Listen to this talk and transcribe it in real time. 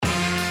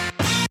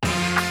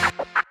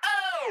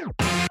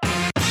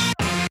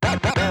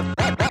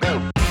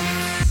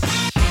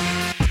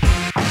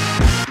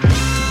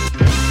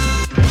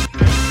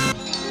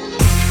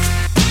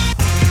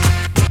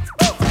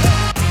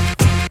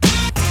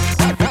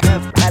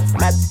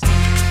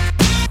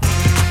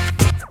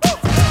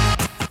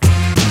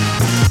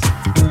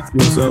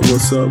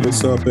What's up,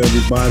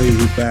 everybody?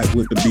 We're back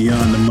with the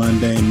Beyond the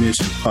Mundane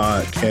Mission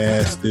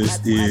podcast. This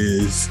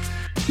is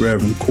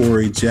Reverend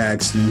Corey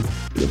Jackson,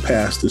 the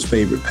pastor's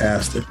favorite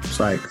pastor.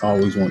 So I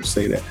always want to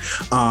say that.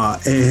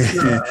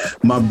 And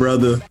my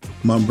brother,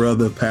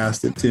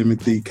 Pastor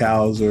Timothy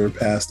Cowser,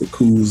 Pastor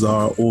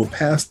Kuzar, or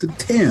Pastor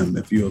Tim,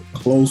 if you're a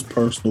close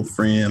personal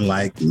friend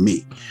like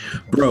me.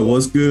 Bro,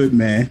 what's good,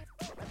 man?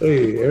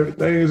 Hey,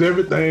 everything's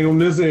everything on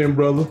this end,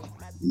 brother.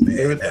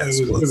 Man,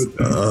 that's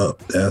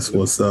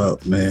what's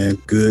up, man.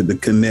 Good to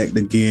connect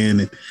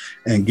again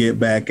and get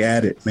back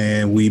at it,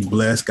 man. We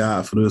bless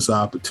God for this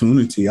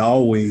opportunity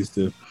always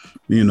to,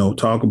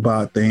 talk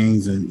about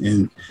things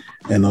and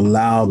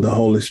allow the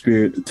Holy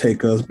Spirit to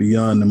take us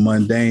beyond the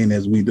mundane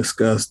as we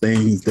discuss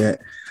things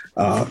that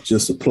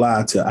just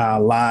apply to our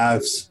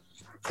lives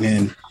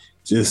and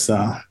just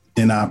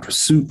in our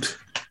pursuit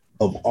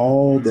of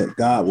all that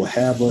God will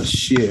have us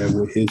share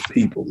with his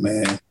people,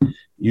 man.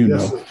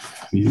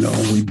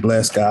 We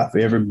bless God for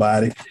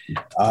everybody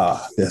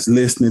that's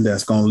listening,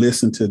 that's going to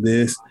listen to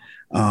this.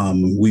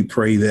 We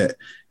pray that,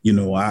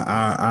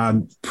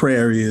 our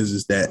prayer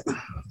is that,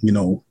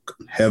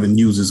 heaven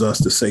uses us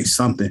to say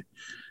something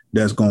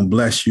that's going to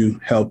bless you,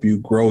 help you,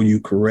 grow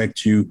you,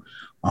 correct you,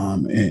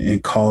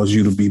 and cause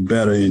you to be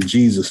better in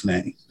Jesus'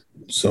 name.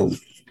 So,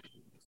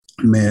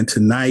 man,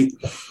 tonight,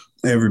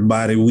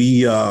 everybody,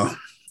 we are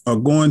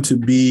going to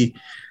be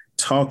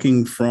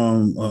talking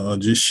from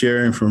just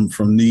sharing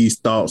from these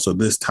thoughts of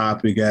this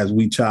topic as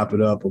we chop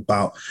it up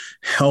about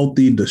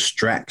healthy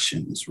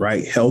distractions,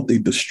 right? Healthy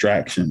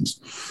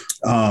distractions.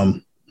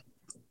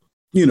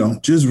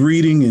 Just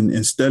reading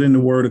and studying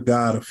the word of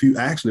God a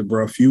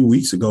few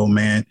weeks ago,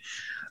 man,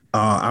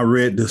 I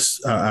read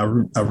this. I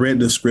read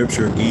the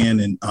scripture again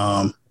in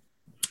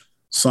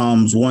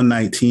Psalms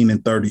 119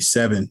 and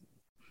 37.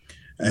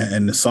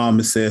 And the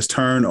psalmist says,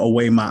 "Turn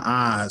away my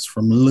eyes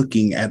from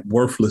looking at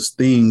worthless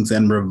things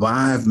and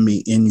revive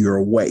me in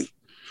your way."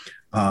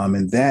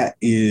 And that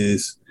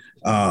is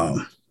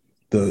the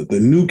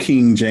New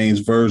King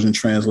James Version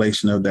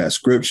translation of that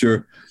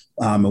scripture.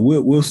 And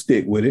we'll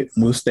stick with it.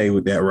 We'll stay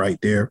with that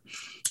right there.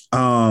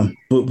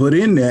 But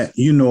in that,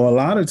 a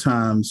lot of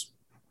times,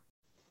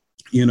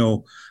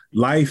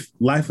 life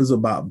is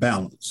about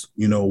balance.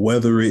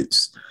 Whether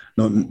it's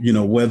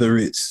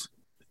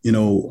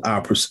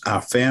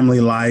our family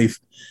life,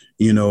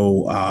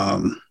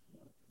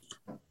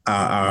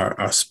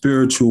 our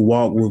spiritual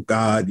walk with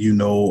God,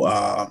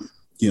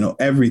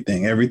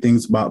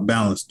 everything's about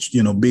balance.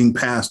 Being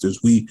pastors,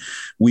 we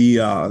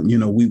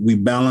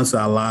balance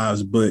our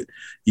lives, but,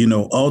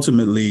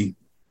 ultimately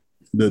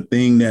the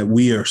thing that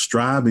we are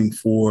striving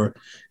for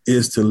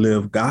is to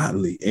live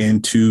godly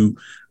and to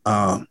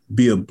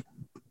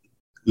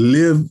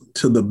live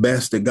to the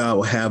best that God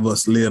will have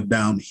us live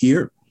down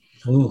here.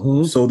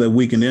 Mm-hmm. So that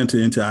we can enter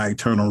into our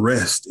eternal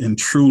rest and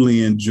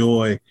truly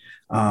enjoy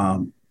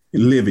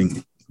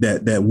living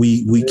that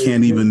we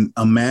can't even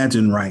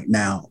imagine right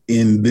now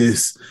in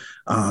this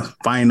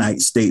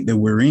finite state that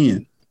we're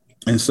in.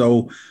 And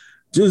so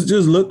just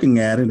looking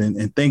at it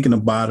and thinking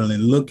about it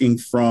and looking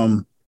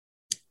from,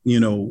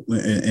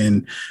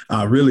 and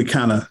really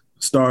kind of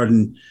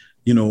starting,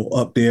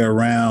 up there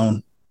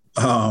around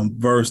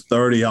verse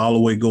 30 all the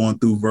way going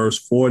through verse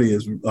 40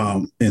 is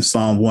in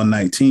Psalm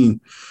 119.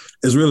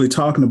 Is really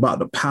talking about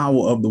the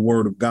power of the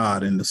word of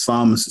God and the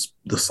psalmist's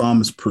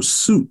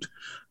pursuit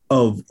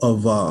of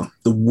the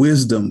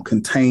wisdom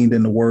contained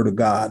in the word of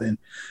God. And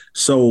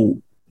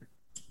so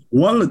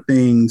one of the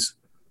things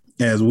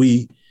as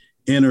we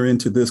enter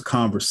into this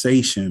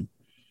conversation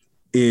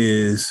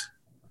is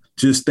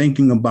just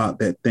thinking about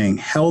that thing,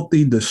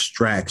 healthy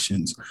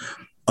distractions.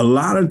 A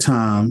lot of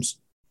times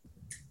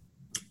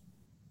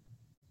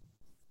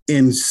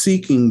in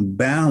seeking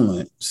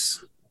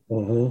balance,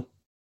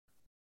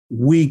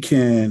 we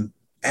can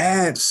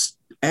add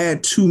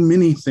too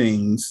many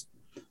things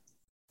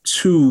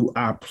to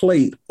our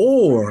plate,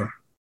 or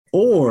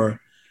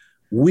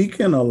we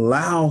can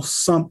allow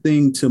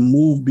something to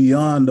move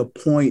beyond the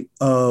point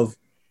of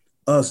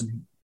us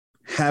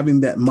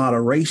having that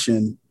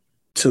moderation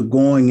to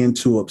going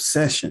into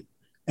obsession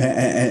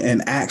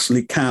and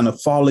actually kind of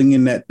falling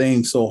in that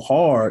thing so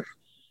hard,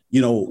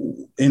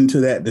 into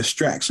that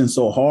distraction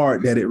so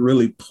hard that it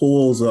really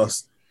pulls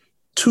us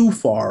too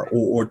far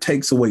or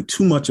takes away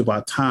too much of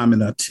our time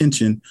and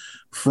attention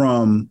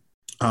from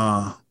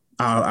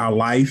our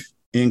life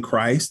in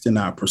Christ and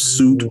our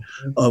pursuit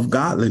of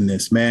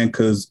godliness, man.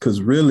 Because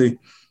really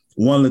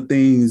one of the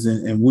things,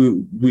 and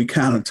we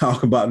kind of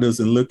talk about this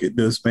and look at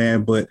this,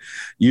 man, but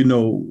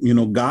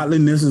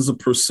godliness is a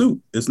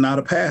pursuit. It's not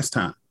a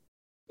pastime.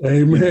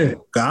 Amen.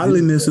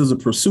 Godliness is a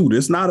pursuit.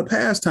 It's not a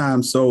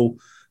pastime. So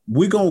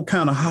we're going to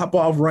kind of hop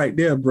off right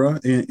there, bro.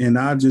 And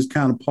I just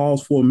kind of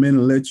pause for a minute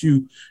and let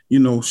you,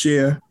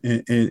 share.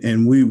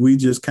 And we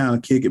just kind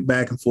of kick it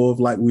back and forth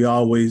like we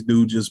always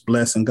do, just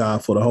blessing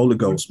God for the Holy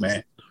Ghost,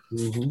 man.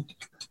 Mm-hmm.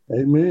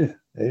 Amen.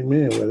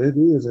 Well, it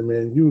is. And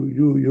man,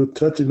 you're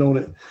touching on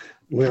it.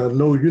 Well,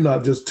 no, you're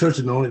not just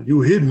touching on it.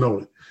 You're hitting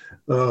on it.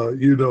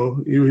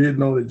 You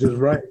hitting on it just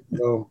right.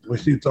 When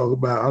you talk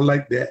about, I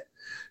like that.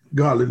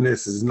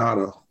 Godliness is not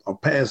a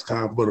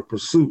pastime, but a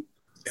pursuit.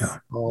 Yeah.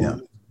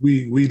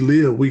 We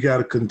live, we got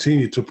to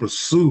continue to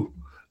pursue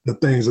the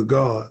things of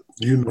God,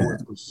 and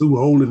pursue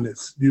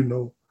holiness,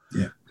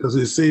 because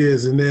it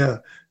says in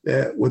there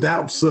that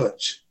without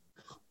such,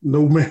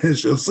 no man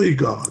shall see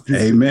God.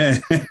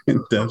 Amen.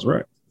 That's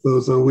right.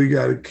 So we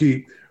got to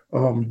keep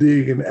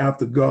digging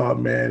after God,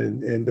 man,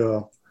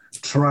 and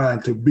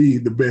trying to be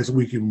the best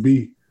we can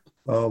be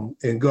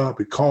in God,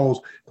 because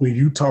when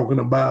you talking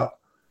about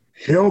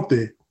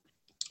healthy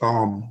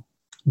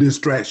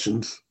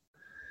distractions,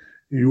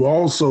 you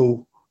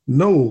also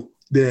know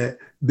that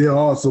there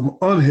are some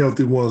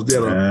unhealthy ones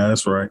that are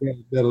that's right.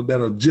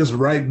 that are just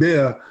right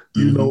there.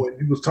 And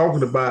you was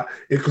talking about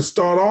it could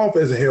start off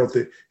as a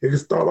healthy, it could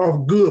start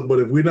off good, but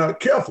if we're not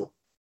careful,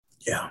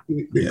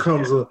 it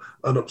becomes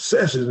an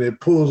obsession and it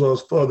pulls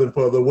us further and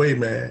further away,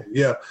 man.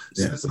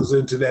 Sends us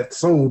into that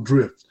soul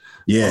drift.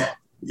 And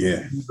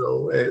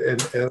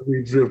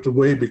we drift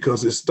away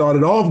because it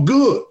started off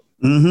good.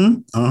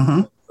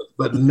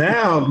 But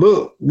now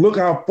look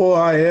how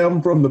far I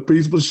am from the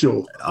peaceful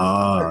shore.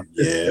 Bro.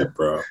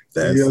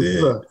 That's it.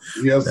 Sir.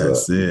 Yes,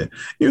 that's sir.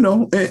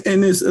 it.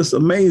 And it's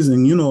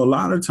amazing. A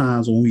lot of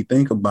times when we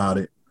think about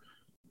it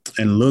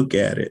and look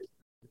at it,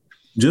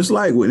 just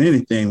like with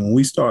anything, when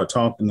we start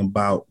talking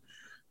about,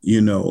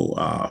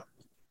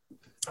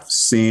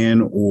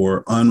 sin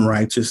or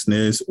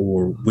unrighteousness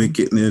or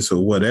wickedness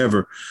or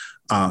whatever,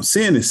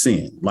 sin is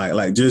sin.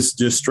 Like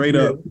just straight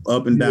up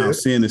and down,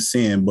 sin is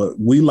sin. But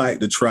we like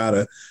to try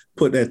to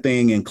put that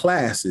thing in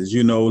classes,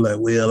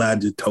 I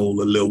just told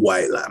a little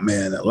white lie,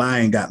 man. A lie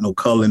ain't got no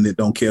color and it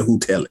don't care who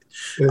tell it.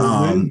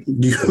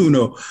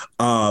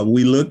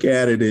 We look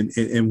at it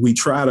and we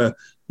try to,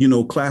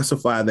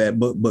 classify that,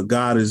 but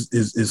God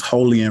is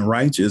holy and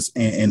righteous,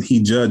 and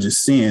he judges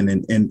sin.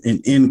 And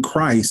in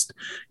Christ,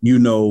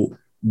 the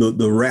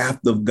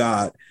wrath of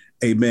God,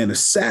 amen,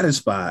 is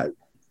satisfied,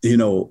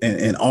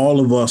 and all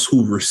of us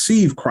who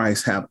receive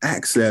Christ have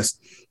access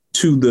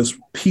to this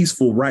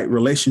peaceful, right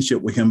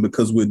relationship with him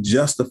because we're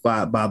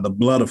justified by the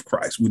blood of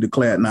Christ. We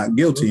declared not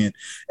guilty.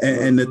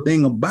 And the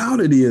thing about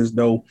it is,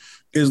 though,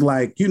 is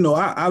like,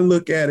 I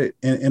look at it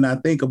and I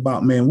think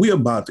about, man, we're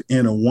about to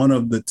enter one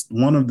of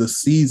the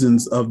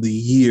seasons of the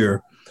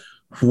year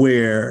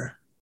where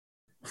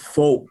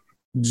folk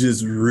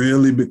just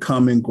really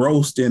become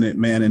engrossed in it,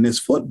 man. And it's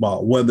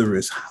football, whether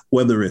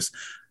it's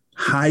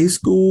high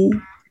school,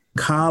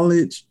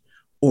 college,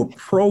 or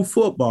pro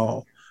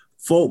football.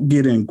 Folk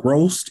get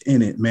engrossed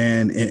in it,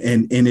 man,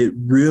 and it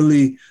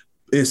really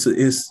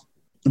it's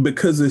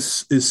because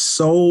it's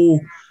so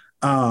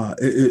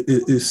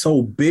it's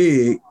so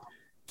big,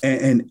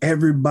 and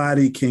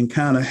everybody can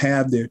kind of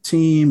have their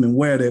team and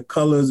wear their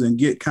colors and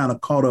get kind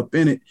of caught up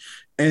in it.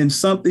 And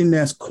something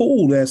that's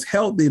cool, that's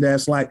healthy,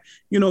 that's like,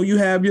 you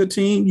have your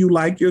team, you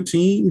like your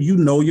team,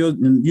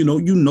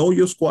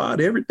 your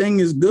squad, everything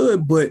is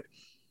good, but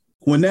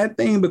when that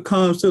thing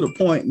becomes to the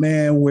point,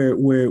 man, where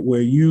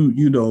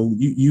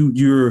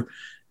you're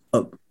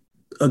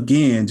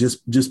again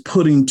just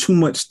putting too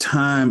much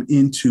time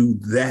into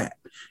that,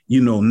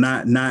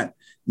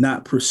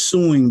 not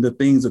pursuing the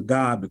things of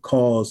God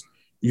because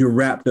you're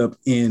wrapped up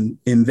in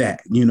that,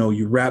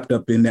 you're wrapped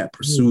up in that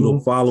pursuit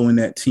of following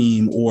that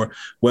team, or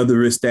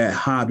whether it's that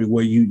hobby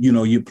where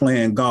you're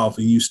playing golf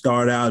and you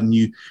start out and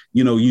you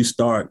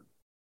start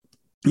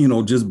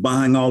just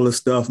buying all this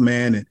stuff,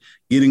 man, and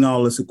getting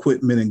all this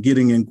equipment and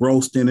getting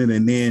engrossed in it.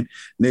 And then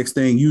next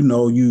thing you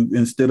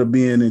instead of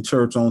being in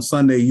church on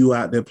Sunday, you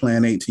out there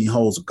playing 18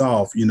 holes of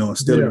golf,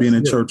 instead of being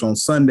in church on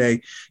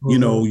Sunday, you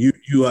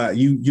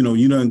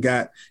done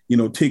got,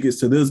 tickets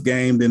to this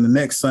game. Then the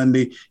next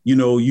Sunday,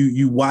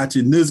 you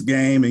watching this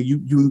game and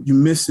you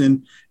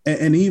missing,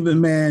 and even,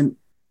 man,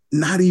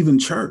 not even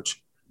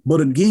church,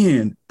 but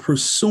again,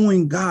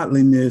 pursuing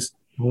godliness.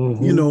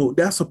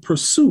 That's a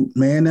pursuit,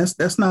 man.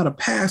 That's not a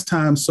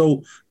pastime.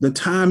 So the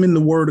time in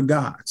the Word of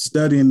God,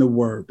 studying the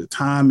Word, the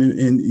time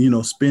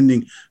in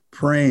spending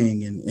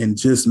praying and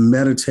just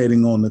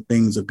meditating on the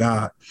things of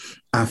God,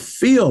 I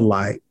feel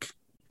like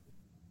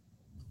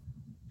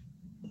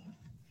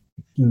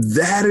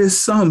that is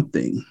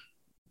something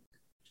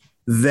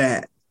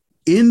that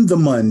in the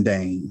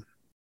mundane,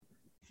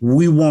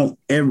 we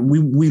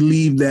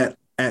leave that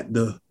at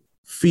the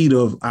feet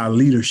of our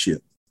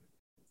leadership.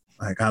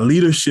 Like, our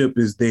leadership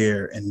is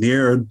there, and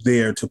they're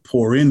there to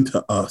pour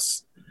into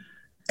us,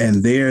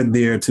 and they're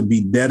there to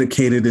be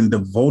dedicated and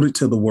devoted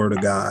to the Word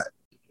of God,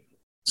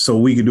 so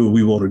we can do what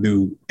we want to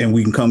do, and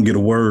we can come get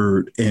a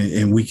word,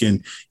 and we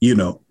can,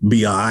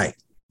 be all right.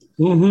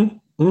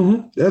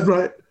 That's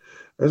right.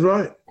 That's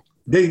right.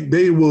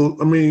 They will.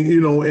 I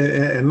mean,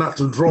 and not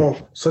to draw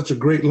such a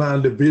great line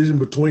of division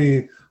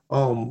between,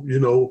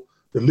 the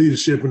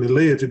leadership and the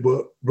laity,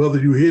 but brother,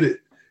 you hit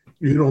it.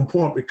 You hit on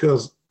point,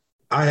 because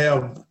I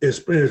have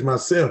experienced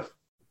myself.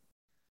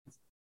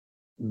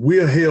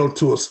 We're held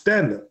to a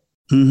standard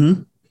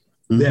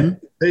that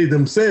they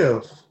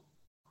themselves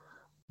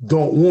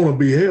don't want to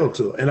be held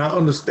to. And I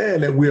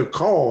understand that we're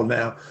called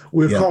now.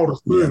 We're called to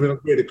serve in a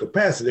greater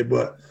capacity.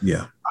 But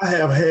I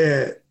have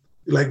had,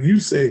 like you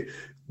say,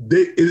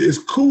 it's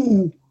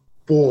cool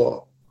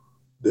for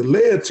the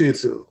laity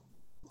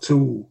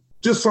to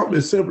just something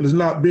as simple as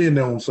not being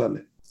there on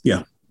Sunday.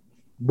 Yeah.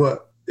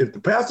 But if the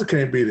pastor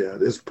can't be there,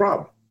 there's a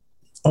problem.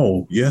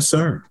 Oh, yes,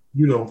 sir.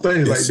 You know,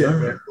 things like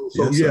that, man.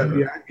 So I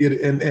get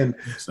it. And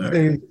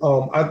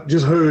I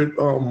just heard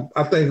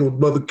I think it was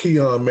Brother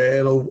Keon,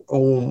 man,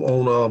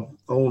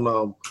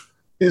 on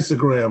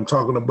Instagram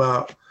talking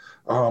about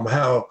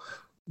how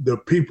the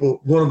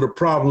people, one of the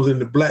problems in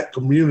the Black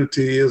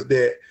community is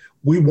that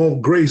we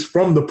want grace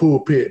from the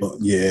pulpit.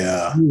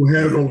 Yeah. We don't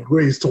have no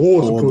grace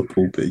towards the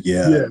pulpit.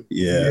 Yeah.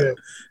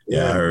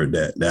 I heard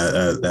that.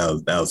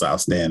 That was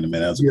outstanding,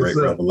 man. That was a great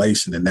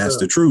revelation. And that's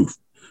the truth.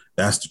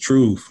 That's the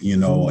truth, you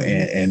know,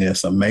 and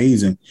it's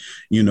amazing,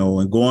 you know,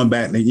 and going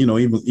back, you know,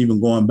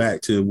 even going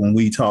back to when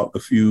we talked a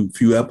few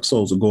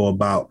episodes ago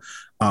about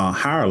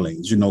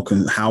hirelings, you know,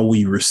 how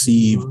we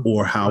receive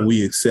or how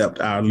we accept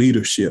our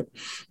leadership,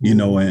 you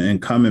know, and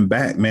coming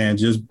back, man,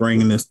 just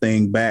bringing this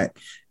thing back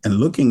and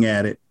looking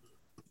at it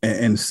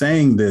and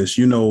saying this,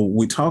 you know,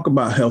 we talk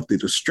about healthy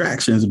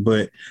distractions,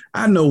 but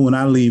I know when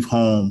I leave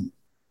home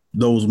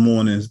those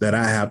mornings that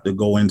I have to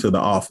go into the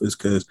office,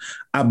 because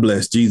I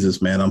bless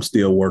Jesus, man, I'm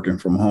still working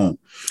from home,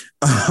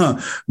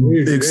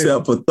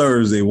 except for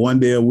Thursday, one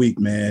day a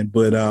week, man.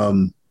 But,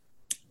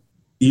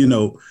 you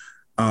know,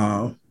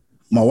 my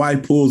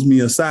wife pulls me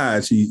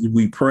aside.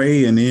 We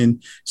pray, and then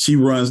she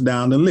runs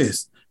down the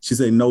list. She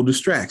said, no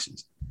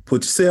distractions.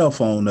 Put your cell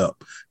phone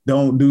up.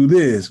 Don't do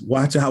this.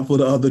 Watch out for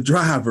the other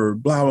driver,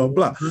 blah, blah,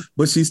 blah.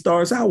 But she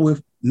starts out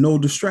with no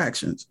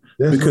distractions,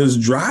 because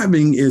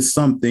driving is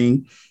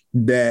something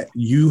that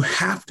you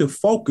have to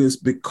focus,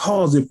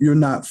 because if you're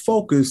not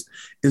focused,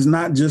 it's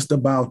not just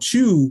about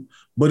you,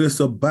 but it's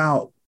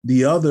about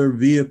the other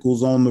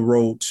vehicles on the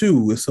road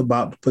too. It's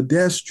about the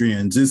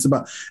pedestrians. It's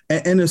about,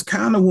 and it's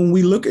kind of when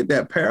we look at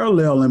that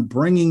parallel and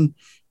bringing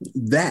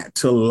that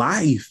to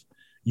life,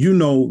 you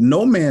know,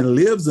 no man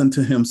lives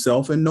unto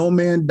himself and no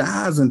man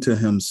dies unto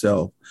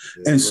himself.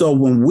 And so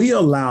when we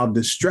allow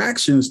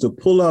distractions to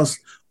pull us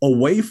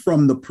away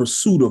from the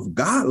pursuit of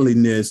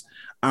godliness,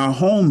 our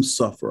homes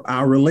suffer,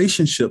 our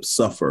relationships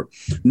suffer,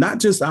 not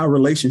just our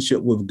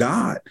relationship with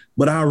God,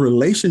 but our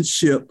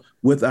relationship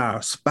with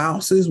our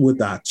spouses,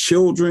 with our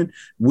children,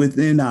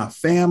 within our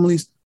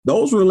families.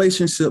 Those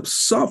relationships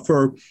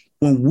suffer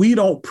when we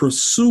don't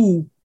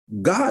pursue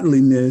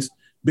godliness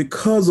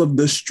because of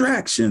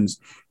distractions.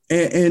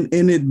 And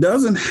it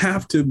doesn't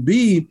have to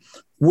be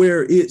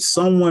where it's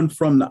someone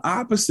from the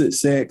opposite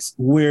sex,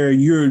 where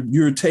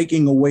you're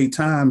taking away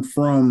time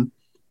from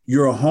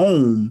your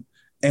home,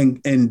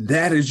 and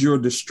that is your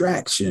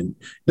distraction.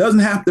 Doesn't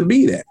have to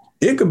be that.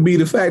 It could be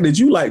the fact that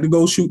you like to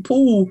go shoot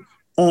pool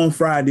on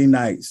Friday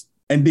nights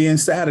and then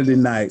Saturday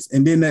nights,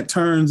 and then that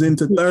turns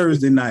into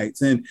Thursday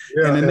nights, and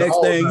the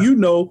next thing you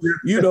know,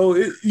 you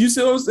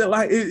see what I'm saying?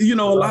 Like, you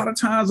know, a lot of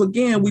times,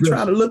 again, we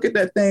try to look at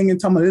that thing and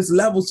tell me there's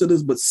levels to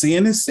this, but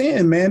sin is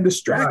sin, man.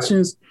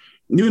 Distractions. Right.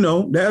 You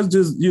know, that's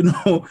just, you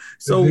know,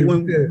 so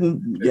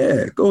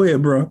go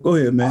ahead, bro. Go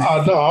ahead, man.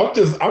 No,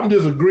 I'm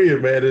just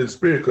agreeing, man, in the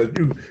spirit,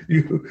 because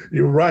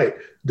you're right.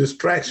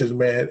 Distractions,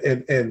 man.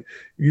 And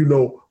you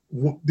know,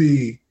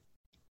 the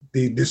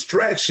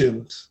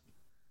distractions,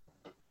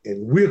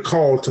 and we're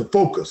called to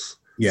focus.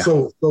 Yeah.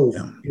 So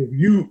if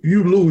you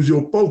lose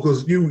your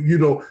focus, you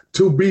know,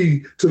 to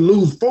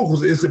lose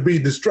focus is to be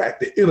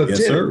distracted,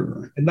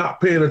 inattentive, and not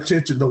paying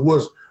attention to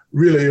what's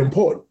really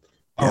important.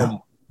 Yeah.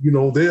 You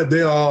know,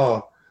 there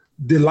are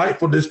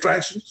delightful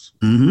distractions.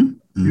 You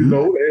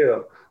know,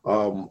 there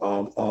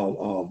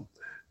are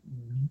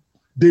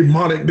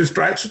demonic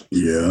distractions.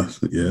 Yes.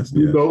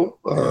 You know,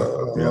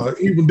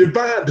 even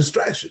divine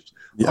distractions.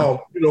 You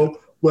know,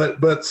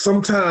 but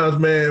sometimes,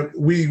 man,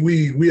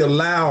 we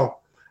allow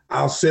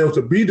ourselves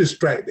to be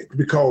distracted,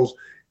 because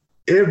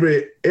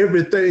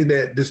everything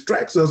that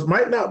distracts us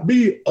might not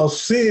be a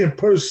sin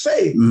per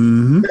se.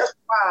 That's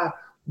why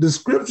the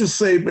scriptures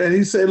say, man,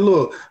 he said,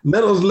 look,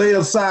 let us lay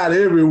aside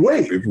every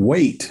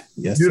weight.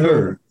 Yes,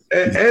 sir.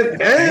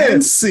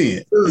 And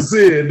sin.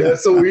 Sin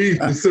that's so easy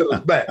to set us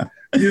back.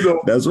 You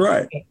know. That's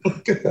right.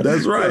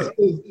 That's right.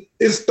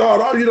 It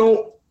started off, you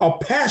know, a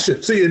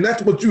passion. See, and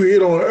that's what you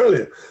hit on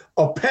earlier.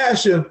 A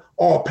passion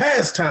or a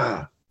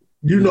pastime,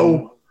 you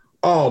know,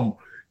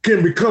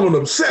 can become an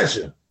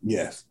obsession.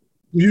 Yes.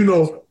 You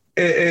know,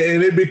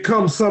 and it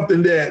becomes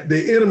something that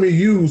the enemy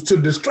used to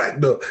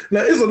distract us.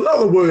 Now, it's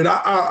another word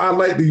I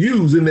like to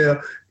use in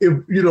there, if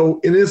you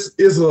know, and it's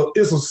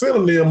a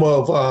synonym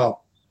of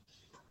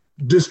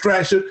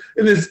distraction,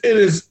 and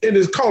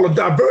it's called a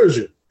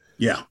diversion.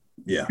 Yeah.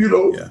 You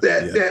know,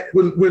 that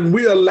when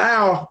we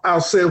allow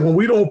ourselves, when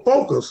we don't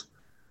focus,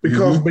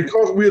 because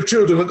we're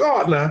children of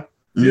God now,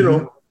 you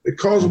know,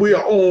 because we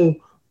are on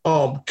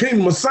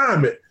kingdom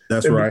assignment.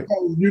 That's and right.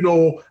 Because, you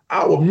know,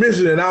 our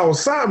mission and our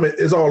assignment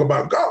is all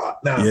about God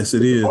now. Yes,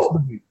 it is.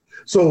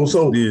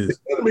 The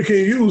enemy can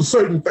use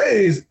certain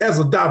things as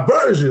a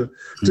diversion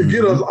to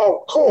get us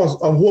off course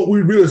of what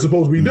we really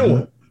supposed to be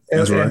doing.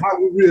 And how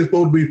we really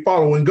supposed to be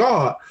following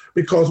God,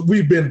 because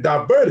we've been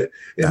diverted.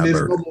 And it's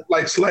almost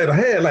like sleight of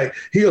hand. Like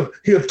he'll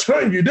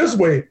turn you this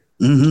way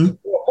for a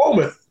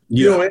moment.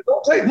 You know, it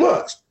don't take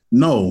much.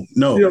 No. You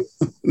know,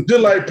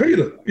 just like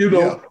Peter, you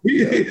know,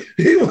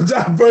 he was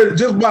diverted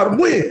just by the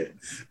wind.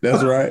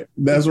 That's right.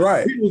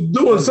 He was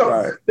doing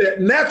something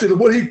that naturally,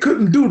 what he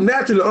couldn't do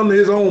naturally under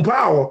his own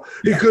power,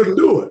 he couldn't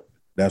do it.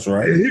 That's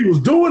right. And he was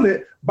doing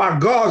it by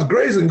God's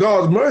grace and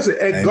God's mercy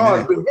and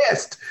God's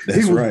behest. He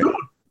was doing it.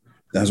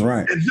 That's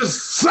right. And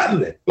just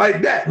suddenly,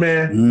 like that,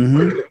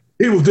 man,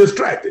 he was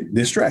distracted.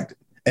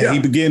 And he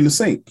began to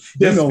sink.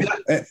 You know,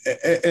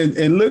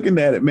 and looking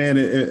at it, man,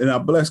 and I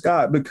bless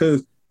God,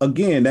 because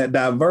again, that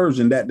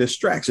diversion, that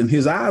distraction,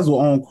 his eyes were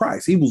on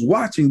Christ. He was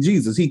watching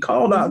Jesus. He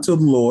called out to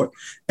the Lord.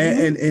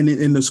 And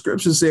the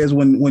scripture says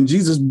when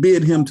Jesus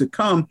bid him to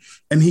come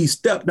and he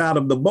stepped out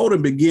of the boat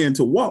and began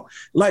to walk,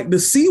 like the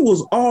sea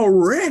was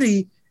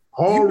already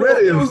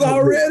twisting,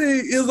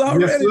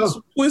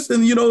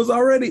 you know, it was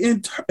already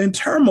in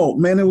turmoil,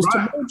 man. It was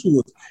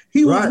tumultuous.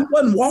 He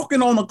wasn't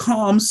walking on a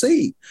calm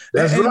sea.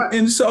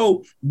 And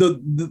so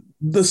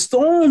the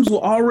storms were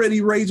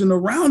already raging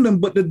around him,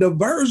 but the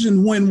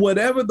diversion, when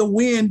whatever the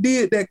wind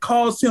did that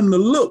caused him to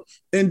look,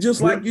 and just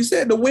like you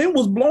said, the wind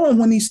was blowing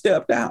when he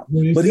stepped out,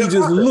 but he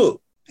just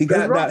looked. He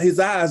got his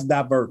eyes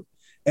diverted.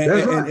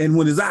 And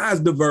when his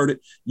eyes diverted,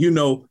 you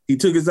know, he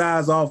took his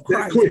eyes off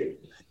Christ.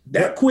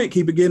 That quick,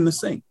 he began to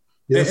sink.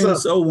 And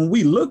so when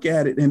we look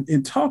at it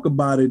and talk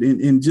about it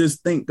and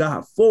just thank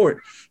God for it,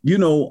 you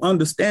know,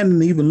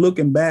 understanding, even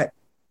looking back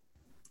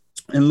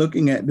and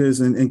looking at this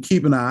and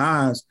keeping our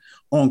eyes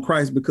on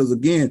Christ, because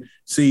again,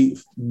 see,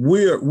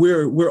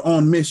 we're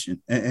on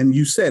mission, and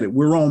you said it,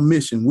 we're on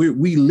mission.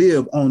 We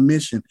live on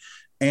mission.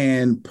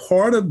 And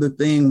part of the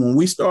thing, when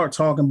we start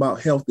talking about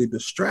healthy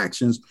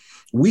distractions,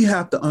 we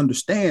have to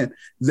understand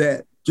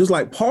that, just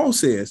like Paul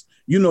says,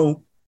 you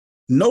know,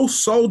 a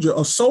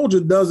soldier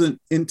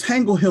doesn't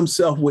entangle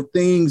himself with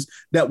things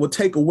that will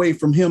take away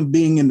from him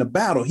being in the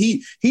battle.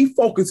 He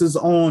focuses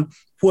on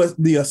what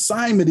the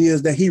assignment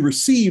is that he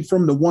received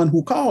from the one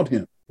who called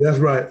him. That's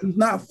right. He's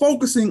not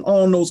focusing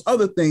on those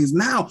other things.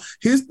 Now,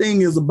 his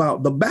thing is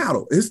about the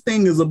battle. His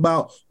thing is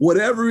about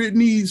whatever he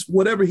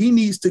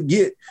needs to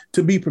get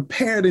to be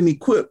prepared and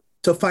equipped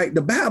to fight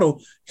the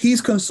battle. He's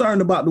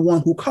concerned about the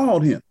one who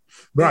called him.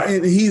 Right.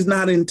 And he's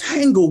not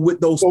entangled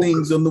with those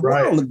things in the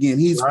world again.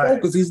 He's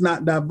focused. He's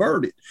not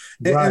diverted.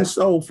 And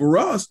so for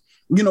us,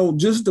 you know,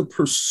 just the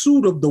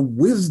pursuit of the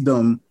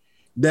wisdom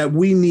that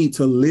we need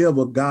to live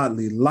a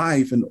godly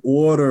life in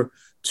order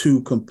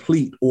to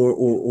complete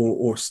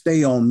or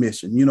stay on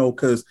mission, you know,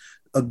 because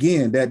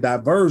again, that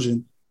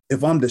diversion,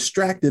 if I'm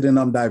distracted and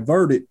I'm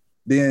diverted,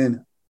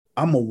 then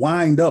I'm going to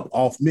wind up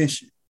off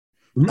mission.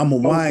 I'm going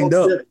to wind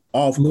up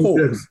off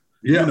course.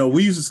 Yeah. You know,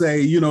 we used to say,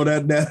 you know,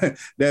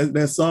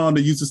 that song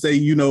that used to say,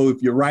 you know,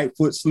 if your right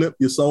foot slip,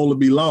 your soul will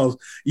be lost.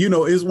 You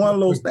know, it's one of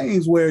those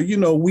things where, you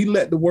know, we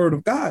let the word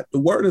of God, the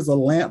word is a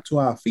lamp to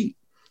our feet.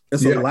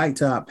 It's a light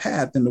to our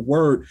path. And the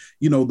word,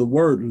 you know, the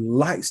word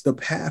lights the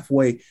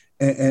pathway,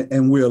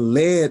 and we're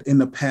led in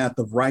the path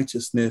of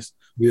righteousness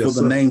for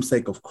the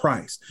namesake of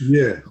Christ.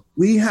 Yeah.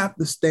 We have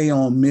to stay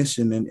on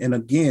mission. And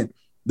again,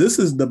 this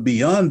is the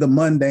Beyond the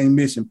Mundane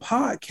Mission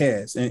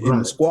podcast, and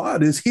the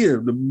squad is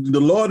here. The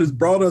Lord has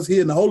brought us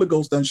here, and the Holy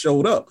Ghost done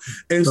showed up.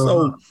 And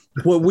so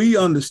what we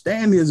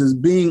understand is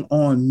being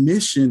on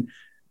mission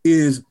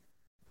is,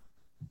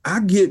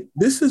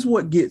 this is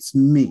what gets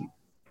me,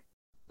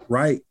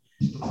 right?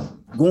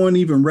 Going,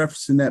 even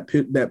referencing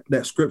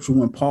that scripture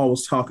when Paul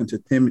was talking to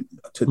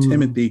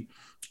Timothy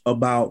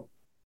about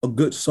a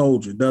good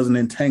soldier doesn't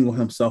entangle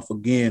himself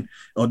again,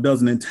 or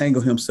doesn't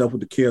entangle himself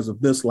with the cares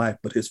of this life,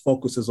 but his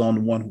focus is on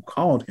the one who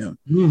called him.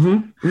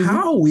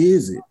 How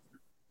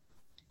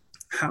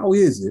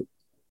is it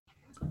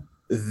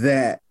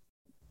that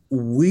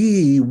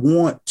we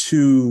want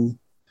to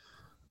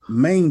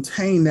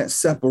maintain that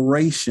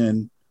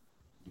separation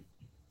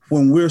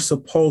when we're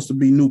supposed to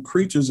be new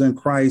creatures in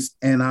Christ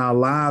and our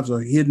lives are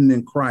hidden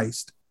in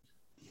Christ?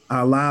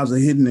 Our lives are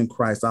hidden in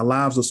Christ. Our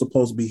lives are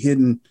supposed to be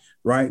hidden,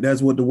 right?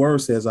 That's what the word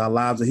says. Our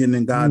lives are hidden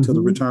in God till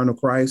the return of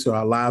Christ, or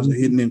our lives are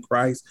hidden in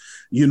Christ.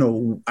 You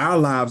know, our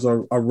lives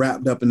are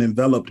wrapped up and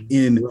enveloped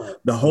in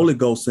the Holy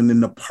Ghost and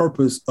in the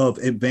purpose of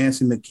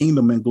advancing the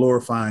kingdom and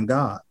glorifying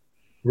God.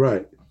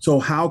 Right.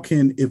 So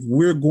if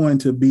we're going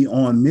to be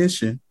on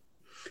mission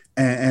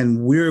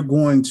and we're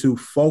going to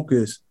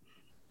focus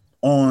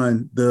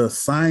on the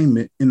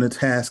assignment in the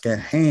task at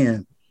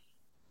hand,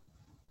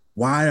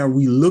 why are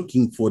we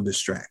looking for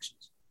distractions?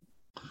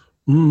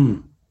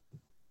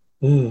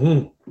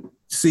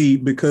 See,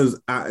 because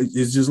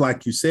it's just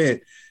like you said,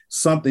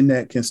 something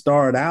that can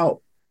start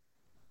out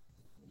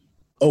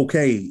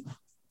okay,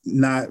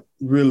 not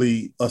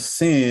really a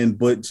sin,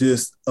 but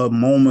just a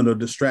moment of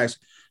distraction.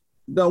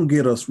 Don't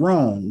get us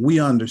wrong. We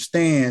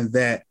understand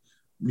that,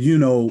 you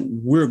know,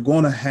 we're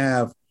going to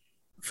have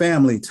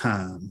family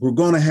time. We're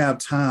going to have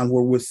time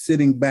where we're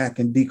sitting back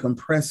and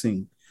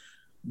decompressing.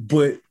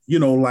 But,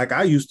 like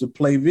I used to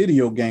play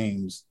video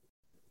games,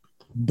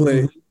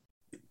 but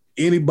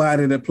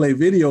anybody that play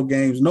video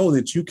games know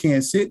that you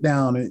can't sit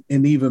down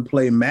and even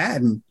play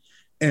Madden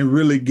and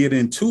really get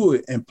into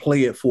it and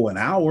play it for an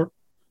hour.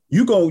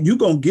 You going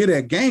to get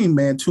that game,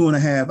 man,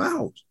 2.5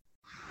 hours.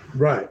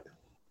 Right.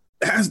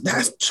 That's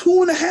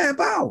 2.5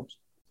 hours.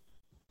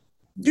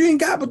 You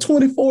ain't got but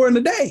 24 in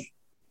a day.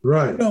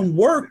 Right. You done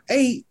work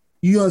 8,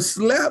 you done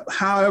slept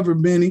however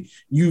many,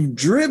 you've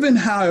driven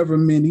however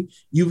many,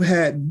 you've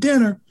had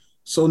dinner.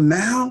 So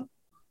now,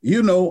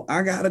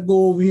 I got to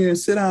go over here and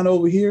sit down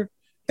over here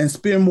and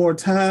spend more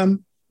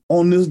time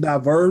on this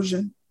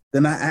diversion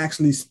than I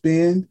actually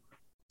spend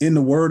in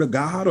the Word of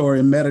God or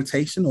in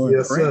meditation or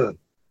in prayer. Sir.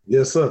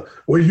 Yes, sir.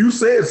 Well, you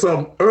said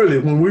something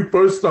earlier when we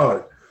first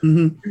started.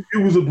 It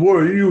was a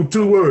word, you used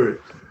 2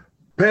 words,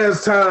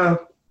 pastime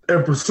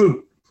and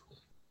pursuit.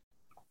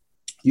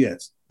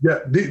 Yes. Yeah,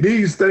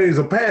 these things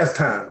are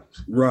pastimes.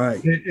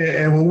 Right.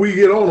 And when we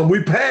get on them,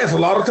 we pass a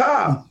lot of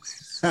time.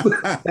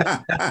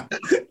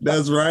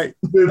 That's right.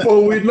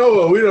 Before we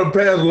know it, we done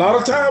passed a lot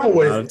of time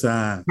away. A lot of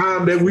time.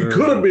 Time that we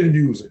could have been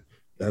using.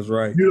 That's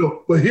right.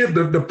 But here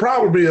the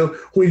problem is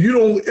when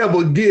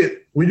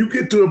you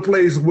get to a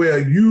place where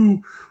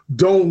you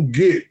don't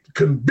get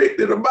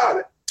convicted about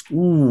it.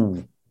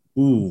 Ooh.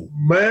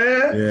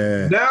 Man.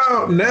 Yeah.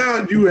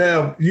 Now you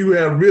have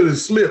really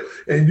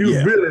slipped and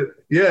you've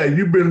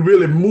been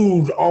really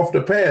moved off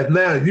the path.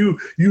 Now you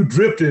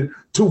drifting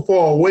too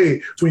far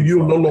away when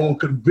you're no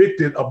longer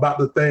convicted about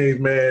the things,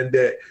 man,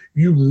 that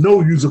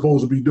you're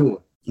supposed to be doing.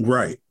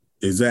 Right.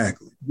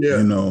 Exactly.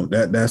 Yeah.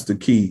 That's the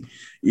key.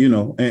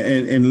 And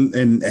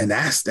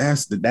that's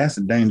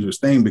the dangerous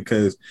thing,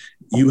 because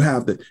you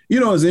have to,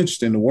 it's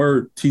interesting. The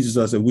word teaches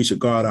us that we should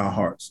guard our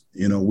hearts.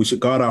 We should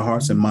guard our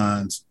hearts and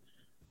minds,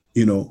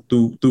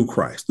 through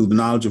Christ, through the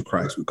knowledge of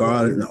Christ. We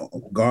guard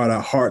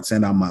our hearts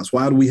and our minds.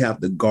 Why do we have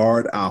to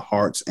guard our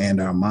hearts and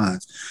our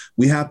minds?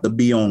 We have to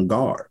be on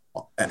guard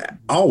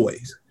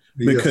always,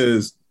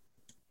 because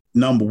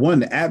number one,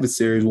 the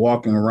adversary is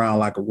walking around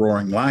like a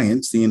roaring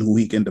lion, seeing who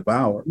he can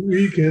devour.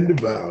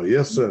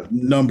 Yes, sir.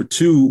 Number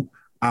two,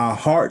 our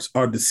hearts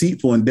are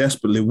deceitful and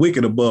desperately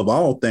wicked above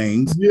all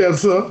things.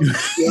 Yes, sir.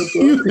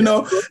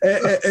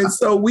 And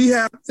so we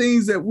have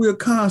things that we're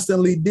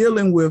constantly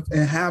dealing with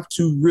and have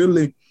to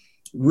really,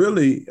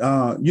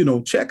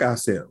 check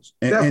ourselves.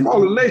 That's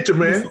fallen nature,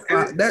 man.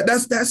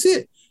 That's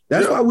it.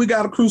 That's why we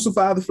got to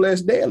crucify the flesh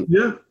daily.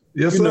 Yeah.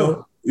 Yes,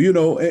 sir.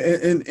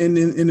 And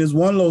it's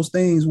one of those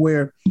things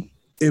where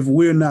if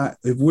we're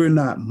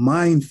not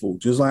mindful,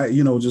 just like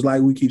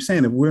we keep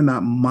saying, if we're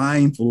not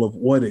mindful of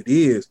what it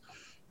is,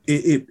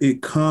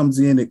 it comes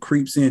in, it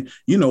creeps in.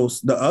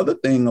 The other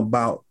thing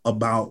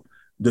about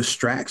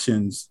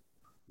distractions,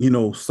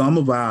 some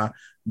of our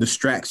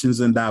distractions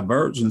and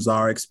diversions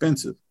are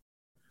expensive.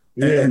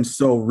 Yeah. And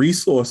so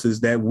resources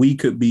that we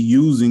could be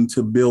using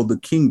to build the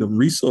kingdom,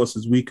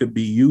 resources we could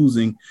be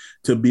using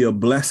to be a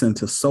blessing,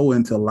 to sow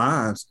into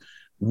lives,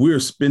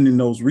 we're spending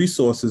those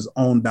resources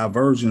on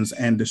diversions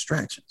and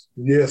distractions.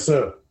 Yes,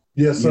 sir.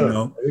 Yes,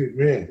 sir.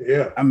 Amen.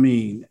 Yeah. I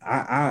mean,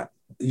 I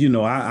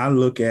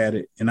look at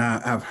it and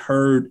I've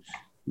heard,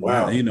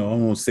 wow, I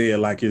won't say it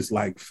like it's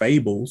like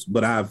fables,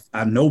 but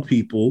I know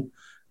people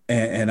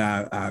and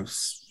I've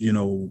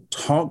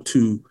talked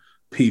to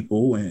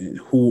people and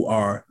who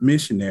are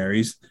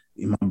missionaries,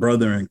 my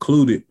brother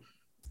included,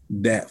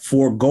 that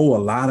forego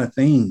a lot of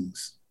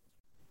things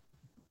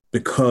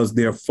because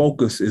their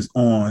focus is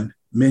on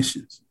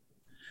missions.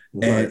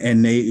 Right.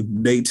 And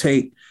they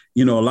take,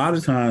 a lot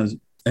of times,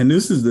 and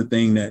this is the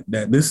thing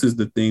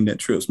that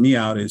trips me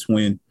out, is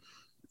when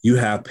you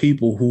have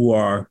people who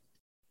are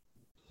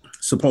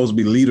supposed to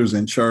be leaders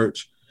in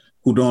church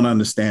who don't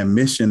understand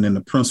mission and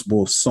the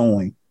principle of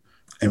sowing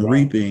and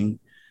reaping.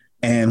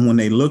 And when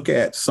they look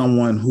at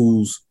someone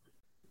who's,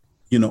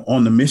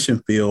 on the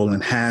mission field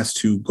and has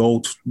to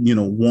go, they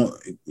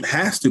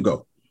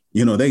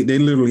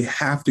literally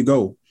have to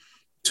go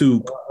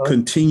to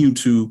continue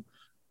to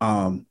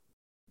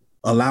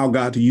allow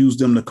God to use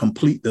them to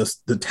complete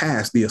the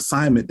task, the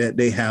assignment that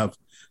they have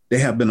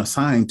been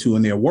assigned to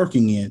and they're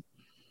working in.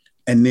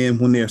 And then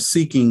when they're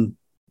seeking,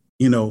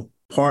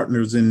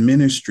 partners in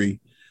ministry,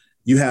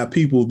 you have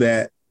people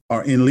that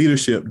are in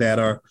leadership that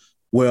are,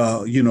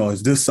 well,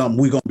 is this something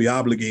we're going to be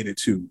obligated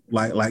to?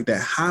 Like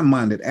that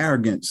high-minded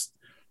arrogance.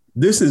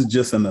 This is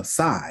just an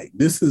aside.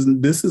 This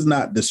is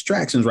not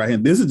distractions right here.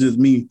 This is just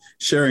me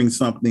sharing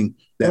something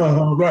that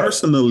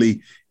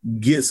personally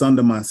gets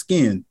under my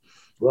skin.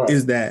 Right.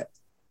 Is that,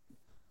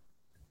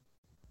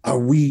 are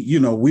we,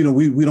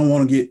 we don't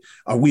want to get,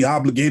 are we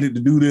obligated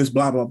to do this,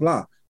 blah, blah,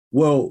 blah.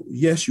 Well,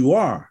 yes, you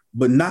are,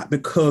 but not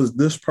because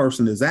this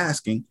person is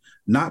asking,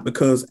 not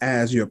because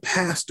as your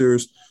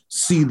pastors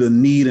see the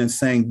need and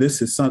saying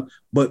this is something,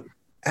 but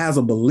as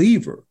a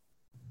believer.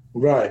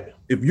 Right.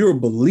 If you're a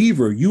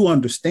believer, you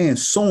understand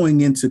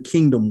sowing into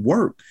kingdom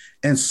work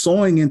and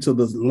sowing into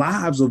the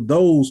lives of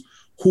those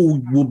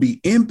who will be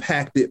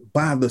impacted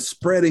by the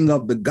spreading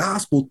of the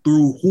gospel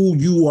through who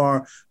you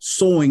are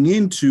sowing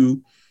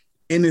into.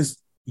 And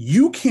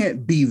you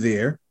can't be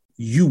there.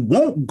 You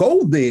won't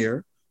go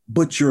there,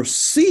 but your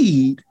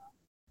seed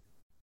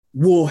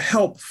will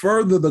help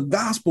further the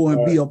gospel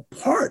and be a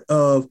part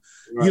of,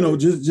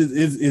 just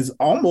is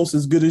almost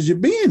as good as you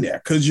being there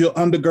because you're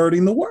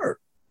undergirding the word.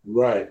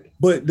 Right.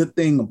 But the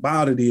thing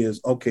about it is,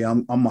 okay,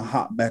 I'm gonna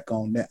hop back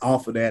on that,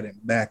 off of that,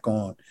 and back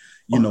on,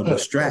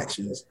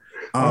 distractions.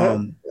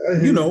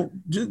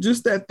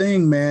 Just that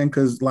thing, man.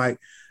 Because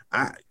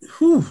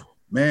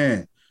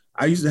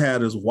I used to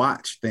have this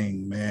watch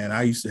thing, man.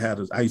 I used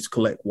to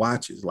collect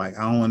watches. Like,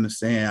 I don't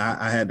understand.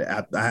 I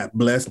had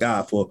blessed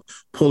God for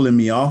pulling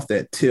me off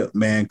that tip,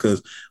 man.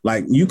 Because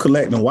like, you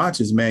collecting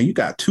watches, man, you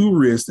got two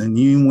wrists and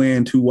you ain't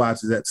wearing two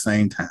watches at the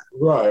same time.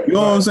 Right. You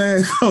know what I'm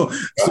saying?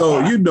 So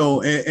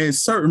and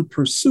certain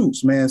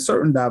pursuits, man,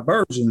 certain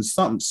diversions,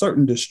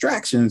 certain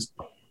distractions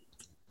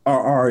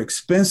are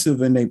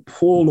expensive, and they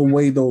pull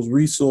away those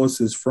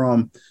resources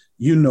from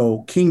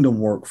kingdom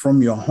work,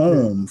 from your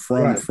home,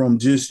 from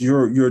just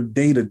your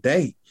day to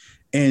day.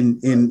 And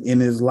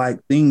it's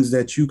like things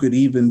that you could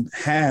even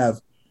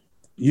have,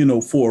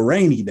 for a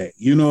rainy day,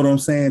 you know what I'm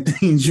saying?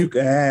 Things you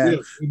could have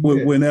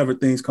whenever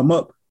things come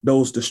up.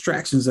 Those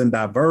distractions and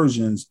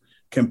diversions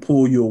can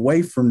pull you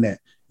away from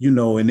that,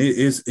 and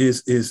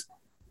it's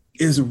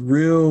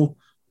real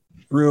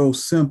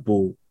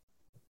simple.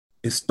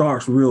 It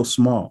starts real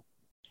small.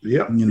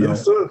 Yeah.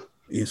 Yes, sir.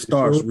 It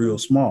starts real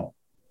small,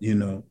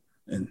 and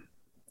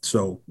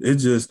so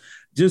it's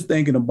just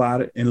thinking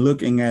about it and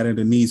looking at it,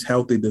 and these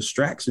healthy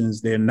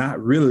distractions, they're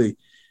not really,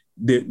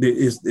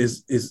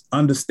 is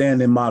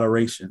understanding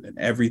moderation. And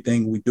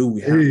everything we do,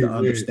 we have to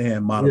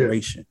understand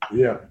moderation.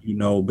 Yeah.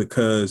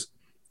 Because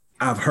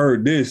I've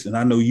heard this, and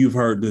I know you've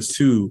heard this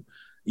too,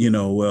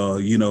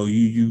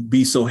 you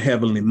be so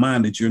heavenly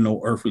minded, you're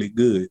no earthly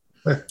good.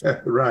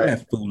 Right.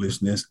 That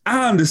foolishness.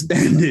 I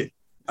understand it.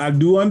 I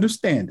do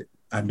understand it.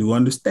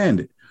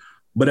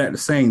 But at the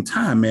same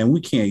time, man, we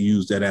can't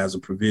use that as a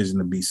provision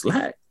to be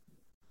slack.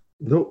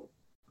 Nope.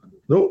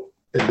 And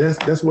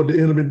that's what the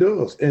enemy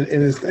does. And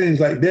it's things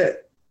like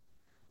that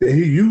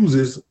he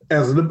uses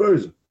as a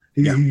diversion.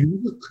 He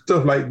uses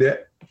stuff like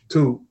that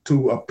to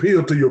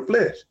appeal to your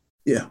flesh.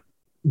 Yeah.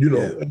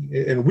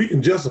 And we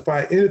can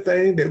justify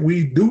anything that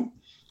we do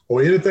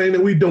or anything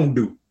that we don't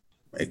do.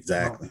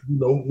 Exactly.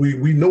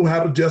 We know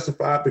how to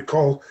justify it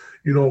because,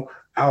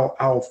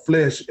 our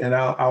flesh and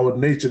our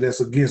nature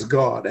that's against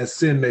God, that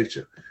sin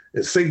nature.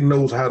 And Satan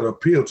knows how to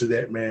appeal to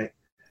that, man.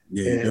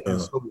 Yeah, he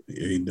does.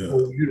 He does.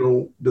 So,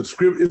 the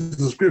scripture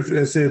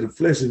that says the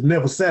flesh is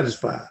never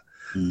satisfied.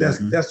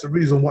 Mm-hmm. That's the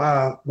reason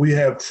why we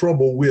have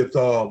trouble with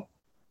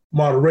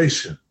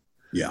moderation.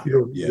 Yeah.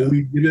 When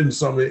we get into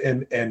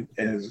something and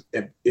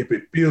if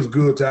it feels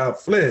good to our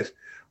flesh,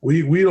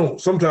 we don't.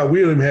 Sometimes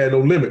we don't even have no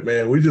limit,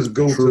 man. We just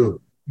go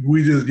to.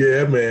 We just,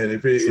 man,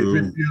 if it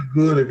feels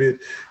good,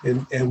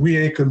 and we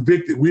ain't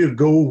convicted, we'll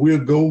go, we'll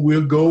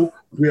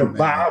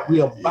buy,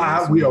 we'll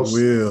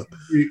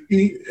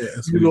eat,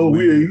 we'll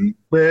eat,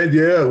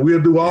 man,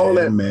 we'll do all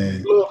that.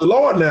 Man. We love the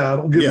Lord now,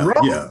 don't get me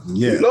wrong.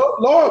 We love the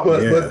Lord,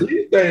 but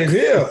these things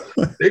here,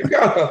 they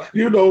gotta,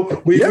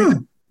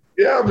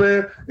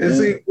 man. And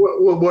see,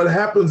 what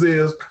happens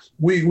is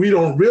we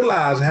don't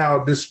realize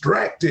how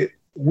distracted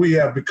we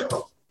have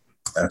become.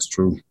 That's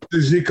true.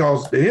 It's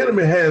because the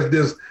enemy has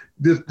this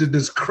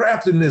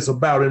craftiness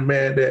about him,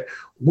 man, that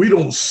we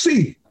don't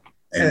see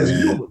as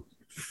humans.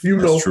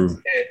 That's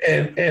true.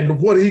 And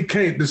what he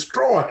can't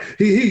destroy,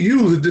 he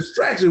uses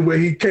distraction where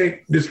he can't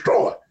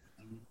destroy.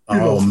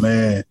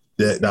 Man,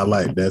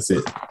 that's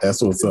it.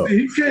 That's what's up.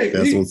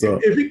 What's up.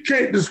 If he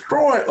can't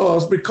destroy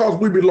us because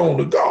we belong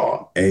to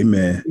God,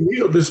 amen,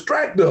 he'll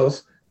distract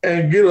us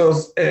and get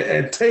us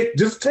and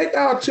take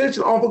our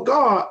attention off of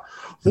God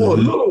for a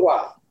little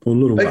while.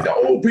 The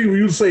old people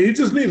used to say, he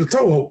just needs a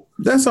toehold.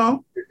 That's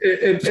all.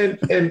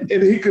 And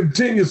he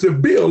continues to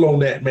build on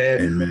that,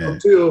 man. Amen.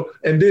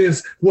 And then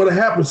what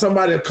happens,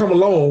 somebody will come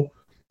along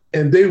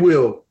and they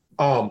will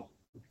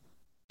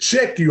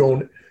check you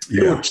on it.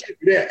 They'll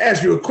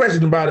ask you a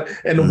question about it.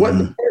 And what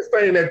the first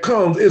thing that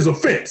comes is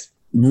offense.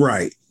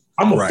 Right.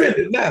 I'm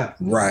offended now.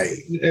 Right.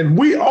 And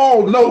we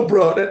all know,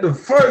 bro, that the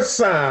first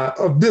sign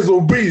of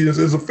disobedience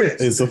is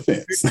offense. It's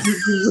offense.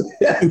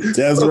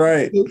 That's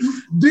right.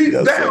 Deep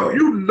down,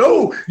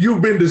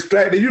 you've been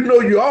distracted.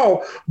 You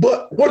all,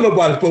 but what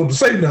nobody's supposed to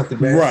say nothing,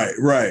 man.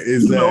 Right.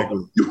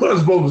 Exactly. You weren't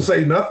supposed to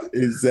say nothing.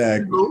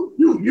 Exactly.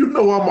 You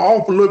know I'm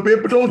off a little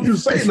bit, but don't you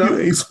say nothing.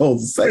 You ain't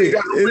supposed to say it.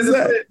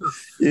 Exactly.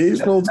 You ain't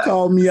supposed to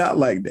call me out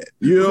like that.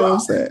 You know what I'm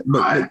saying?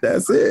 But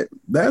that's it.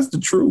 That's the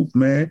truth,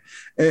 man.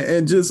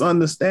 And just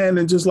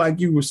understanding, just like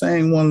you were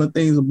saying, one of the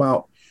things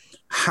about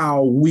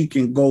how we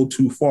can go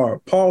too far.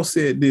 Paul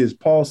said this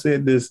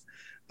to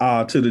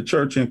the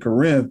church in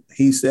Corinth.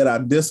 He said, I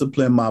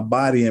discipline my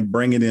body and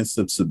bring it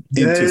into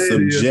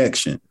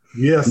subjection.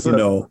 Yes,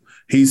 sir.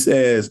 He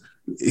says,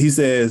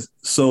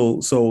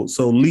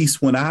 so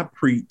least when I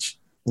preach,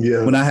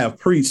 Yeah. When I have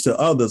preached to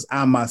others,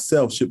 I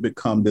myself should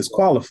become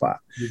disqualified.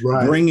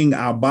 Right. Bringing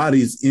our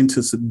bodies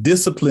into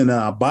disciplining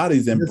our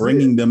bodies and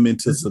bringing them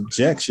into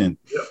subjection.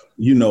 Yep.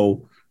 You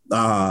know,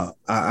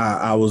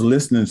 I was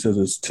listening to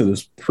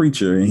this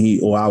preacher,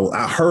 and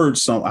I heard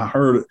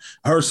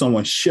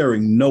someone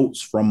sharing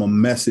notes from a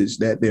message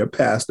that their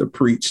pastor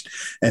preached,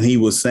 and he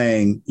was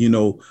saying, you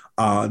know,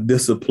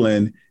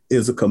 discipline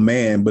is a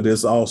command, but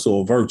it's also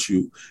a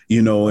virtue,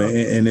 you know,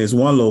 and it's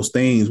one of those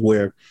things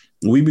where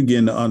we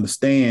begin to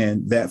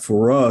understand that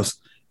for us,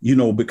 you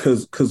know,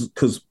 because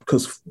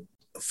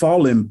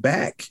falling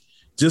back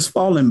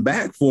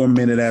for a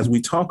minute as we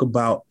talk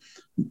about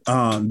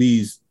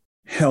these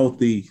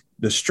healthy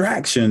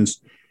distractions,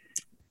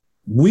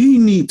 we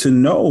need to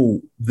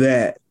know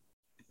that,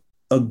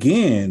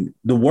 again,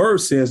 the word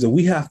says that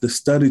we have to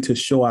study to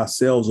show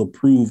ourselves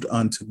approved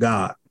unto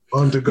God.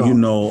 Unto God. You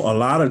know, a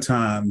lot of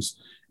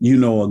times, you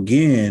know,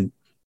 again,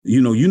 you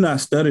know, you're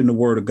not studying the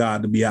word of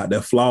God to be out there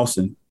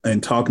flossing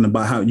and talking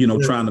about how, you know,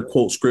 trying to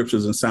quote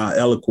scriptures and sound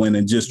eloquent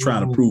and just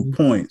trying to prove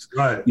points,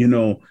 right? You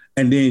know,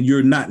 and then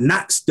you're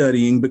not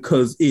studying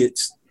because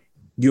it's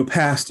your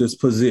pastor's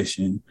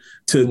position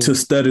to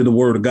study the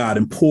word of God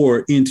and pour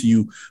into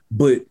you.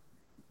 But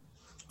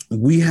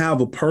we have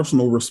a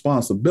personal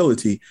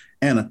responsibility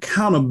and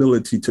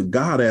accountability to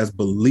God as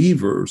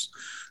believers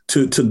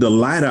to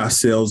delight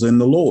ourselves in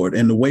the Lord.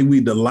 And the way we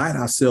delight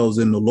ourselves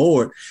in the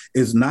Lord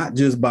is not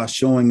just by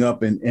showing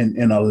up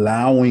and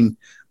allowing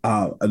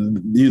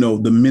you know,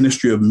 the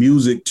ministry of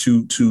music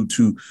to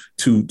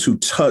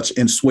touch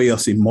and sway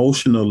us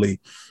emotionally,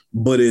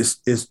 but it's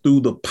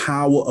through the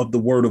power of the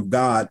word of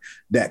God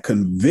that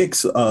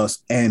convicts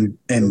us and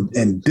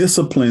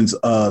disciplines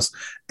us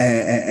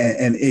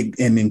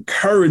and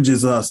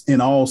encourages us in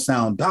all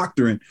sound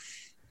doctrine.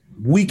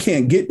 We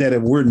can't get that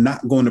if we're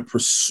not going to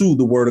pursue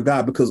the word of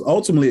God, because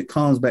ultimately it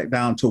comes back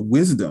down to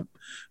wisdom.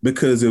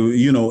 Because,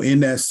 you know,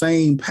 in that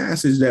same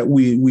passage that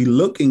we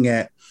looking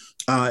at,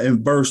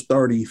 in verse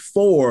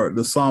 34,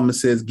 the psalmist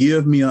says,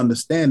 give me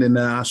understanding and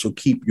I shall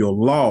keep your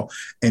law.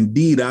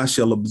 Indeed, I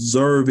shall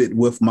observe it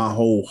with my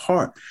whole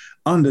heart.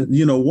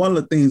 You know, one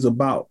of the things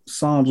about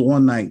Psalms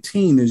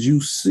 119 is you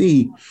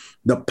see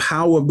the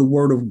power of the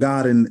word of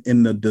God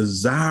in the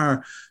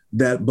desire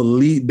that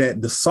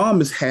the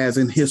psalmist has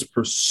in his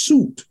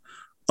pursuit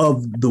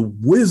of the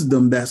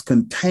wisdom that's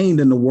contained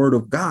in the word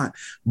of God,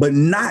 but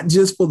not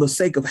just for the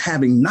sake of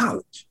having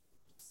knowledge.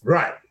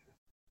 Right.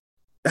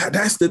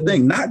 That's the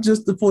thing, not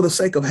just for the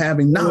sake of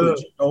having knowledge.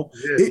 You know,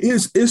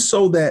 it's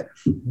so that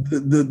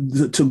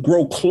to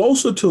grow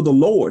closer to the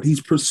Lord.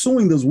 He's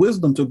pursuing this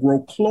wisdom to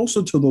grow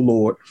closer to the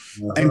Lord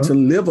and to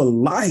live a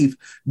life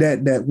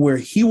that where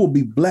he will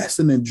be blessed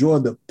and enjoy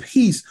the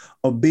peace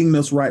of being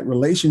this right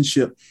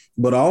relationship,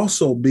 but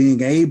also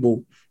being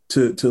able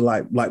to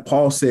like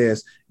Paul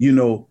says, you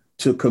know,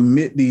 to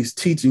commit these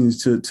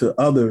teachings to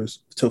others,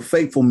 to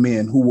faithful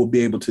men who will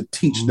be able to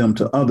teach them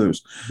to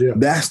others. Yeah.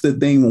 That's the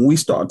thing. When we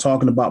start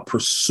talking about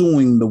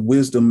pursuing the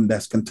wisdom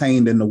that's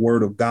contained in the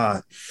word of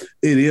God,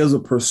 it is a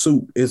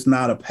pursuit. It's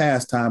not a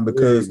pastime,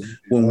 because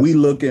when we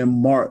look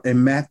in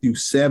Matthew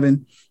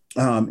 7,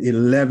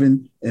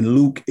 11 and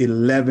Luke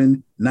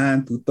 11,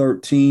 9 through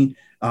 13,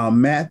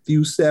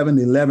 Matthew 7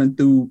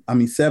 through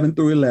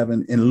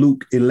 11 and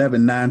Luke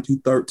 11, 9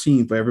 through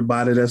 13, for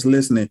everybody that's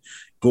listening,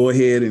 go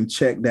ahead and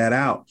check that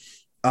out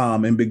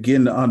and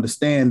begin to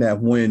understand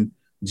that when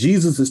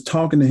Jesus is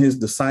talking to his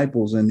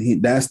disciples,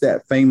 and that's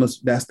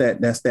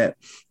that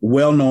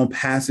well-known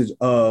passage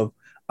of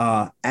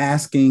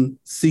asking,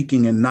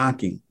 seeking, and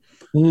knocking.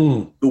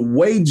 The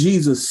way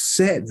Jesus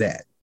said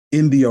that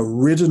in the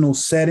original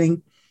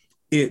setting,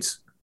 it's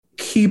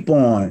keep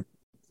on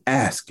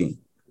asking,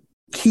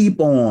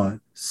 keep on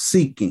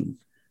seeking,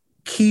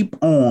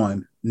 keep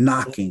on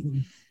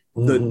knocking.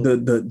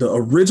 The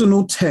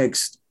original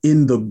text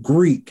in the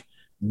Greek,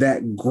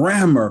 that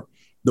grammar,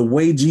 the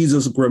way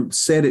Jesus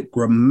said it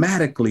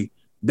grammatically,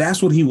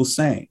 that's what he was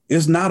saying.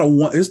 It's not a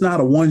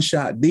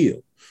one-shot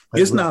deal.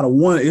 It's not a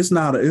one,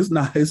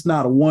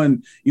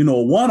 you know,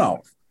 a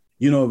one-off.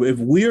 You know, if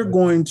we're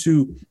going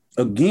to,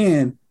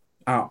 again,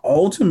 our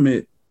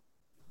ultimate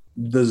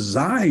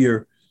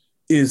desire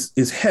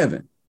is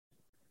heaven.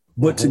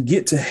 But to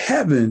get to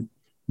heaven,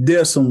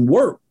 there's some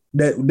work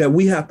that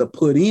we have to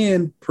put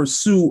in,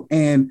 pursue,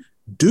 and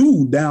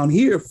do down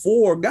here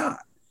for God.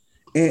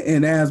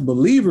 And as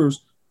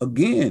believers,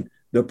 again,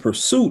 the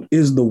pursuit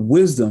is the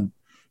wisdom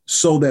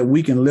so that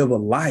we can live a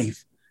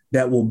life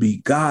that will be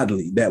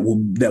godly, that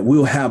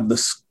will have the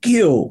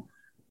skill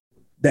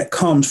that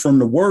comes from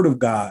the word of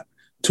God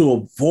to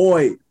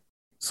avoid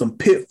some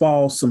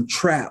pitfalls, some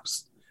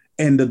traps,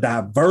 and the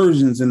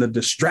diversions and the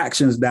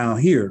distractions down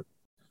here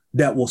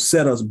that will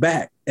set us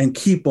back and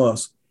keep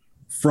us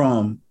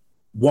from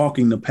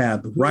walking the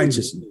path of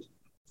righteousness.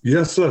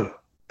 Yes, sir.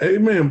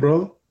 Amen,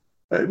 brother.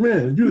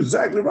 Amen. You're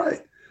exactly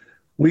right.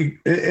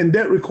 And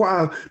that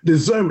requires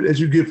discernment that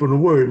you get from the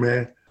word,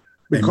 man.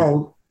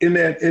 Because in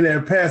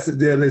that passage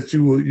there that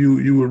you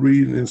were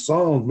reading in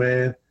Psalms,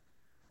 man,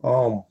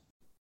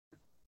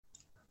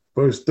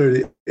 verse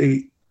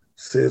 38,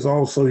 says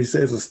also, he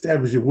says,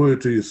 establish your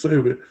word to your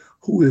servant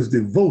who is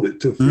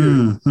devoted to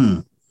fear.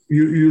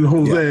 You know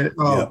what I'm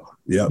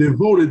saying?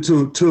 Devoted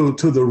to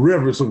the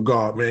reverence of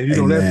God, man.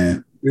 You know,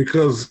 that's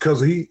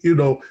because he, you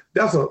know,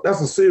 that's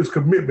a serious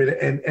commitment.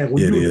 And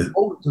when you're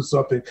devoted to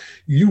something,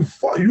 you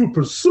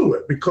pursue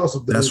it because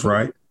of the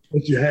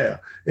that you have.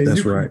 And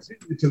you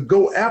continue to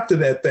go after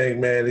that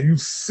thing, man, and you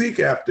seek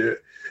after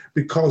it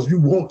because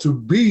you want to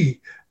be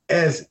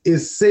as it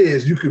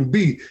says you can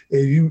be.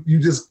 And you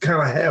just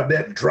kind of have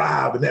that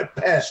drive and that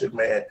passion,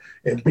 man,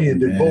 and being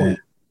devoted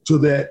to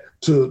that,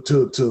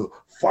 to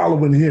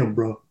following him,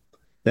 bro.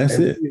 That's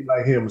it.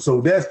 Like him. So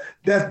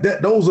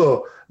those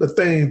are the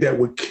things that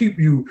would keep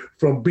you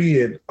from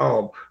being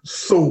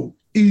so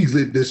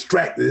easily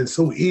distracted and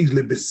so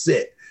easily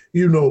beset,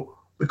 you know,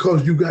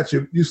 because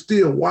you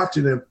still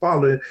watching and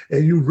following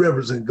and you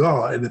reverencing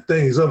God and the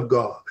things of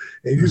God.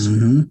 And you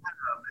spend time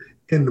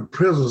in the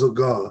presence of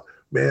God,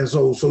 man.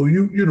 So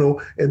you know,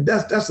 and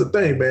that's the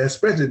thing, man,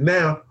 especially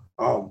now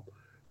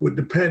with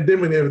the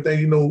pandemic and everything,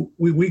 you know,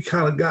 we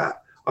kind of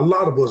got a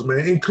lot of us, man,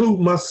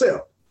 including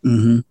myself.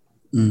 I'm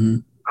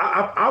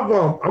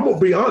gonna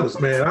be honest,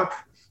 man.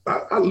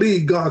 I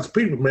lead God's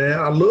people, man.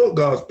 I love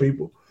God's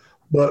people,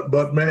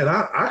 but man,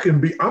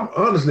 I'm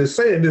honestly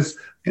saying this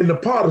in the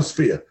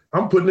potosphere.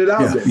 I'm putting it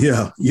out there.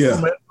 Yeah.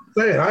 I'm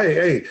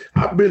saying,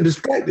 I've been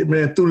distracted,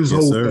 man, through this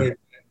whole thing.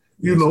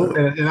 You know,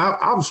 and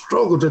I've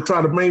struggled to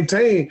try to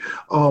maintain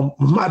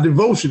my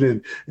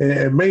devotion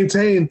and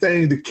maintain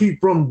things to keep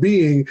from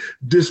being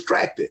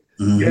distracted.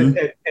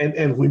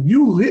 And when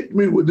you hit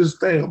me with this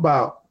thing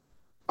about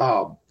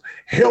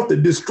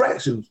healthy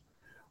distractions,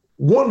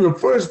 one of the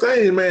first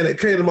things, man, that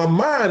came to my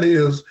mind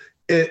is,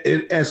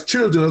 as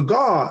children of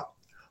God,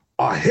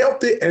 are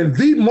healthy and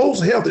the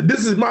most healthy.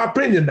 This is my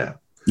opinion now.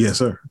 Yes,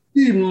 sir.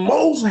 The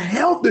most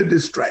healthy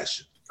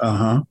distraction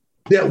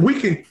that we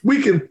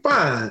can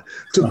find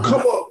to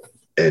come up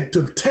and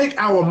to take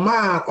our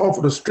mind off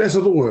of the stress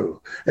of the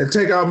world and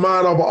take our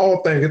mind off of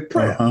all things in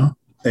prayer. Amen.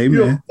 You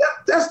know,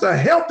 that's the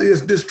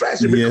healthiest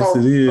distraction, because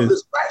a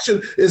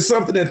distraction is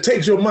something that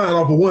takes your mind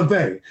off of one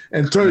thing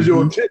and turns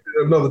your attention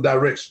in another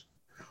direction.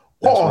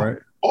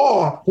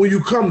 Or when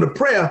you come to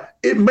prayer,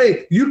 it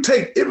may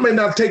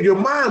not take your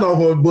mind off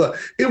of it, but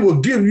it will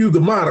give you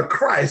the mind of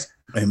Christ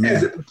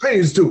as it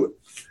pertains to it.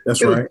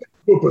 That's right.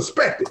 Your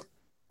perspective.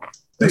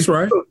 That's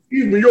right. So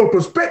even your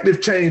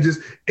perspective changes,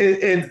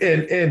 and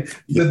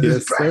the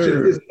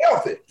distraction is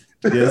healthy.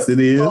 Yes, it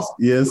is.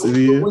 Yes, it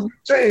is. When you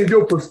change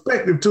your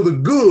perspective to the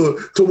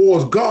good,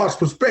 towards God's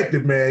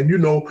perspective, man, you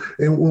know,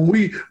 and when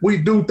we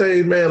do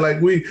things, man,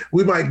 like we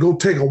might go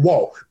take a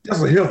walk.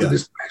 That's a healthy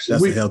distraction.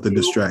 That's a healthy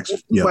distraction.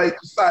 We might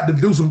decide to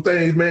do some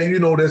things, man, you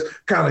know, that's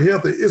kind of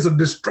healthy. It's a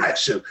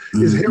distraction.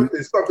 It's healthy.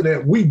 It's something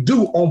that we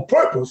do on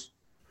purpose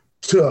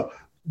to,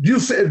 you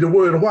said the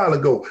word a while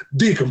ago,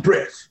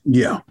 decompress.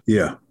 Yeah.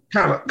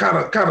 Kind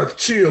of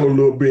chill a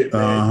little bit,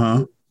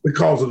 man.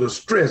 Because of the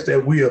stress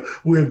that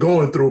we're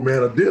going through,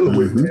 man, or dealing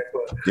with,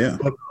 man.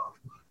 But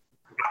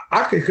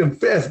I can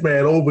confess,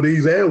 man, over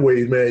these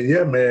airways,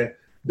 man,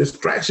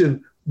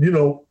 distraction, you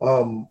know,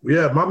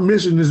 my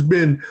mission has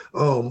been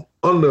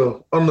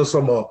under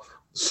some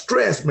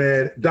stress,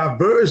 man,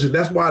 diversion.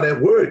 That's why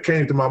that word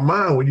came to my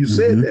mind when you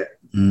said that.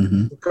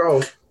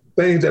 Because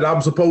things that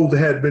I'm supposed to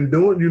have been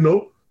doing, you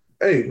know,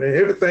 hey, man,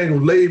 everything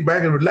was laid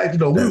back and relaxed. You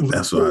know, we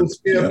was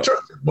in church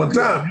at one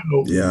time, you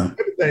know,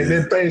 everything.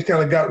 Then things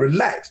kind of got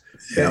relaxed.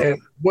 And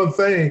one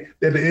thing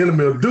that the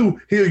enemy will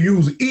do, he'll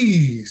use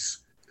ease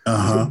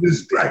to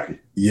distract you.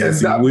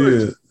 Yes, he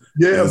will.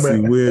 Yes,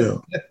 man. He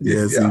will.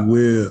 Yes, he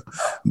will.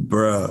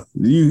 Bruh,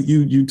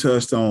 you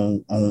touched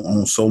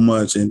on so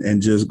much,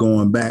 and just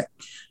going back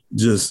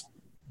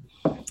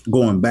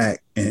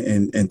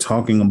and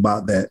talking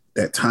about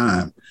that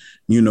time.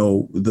 You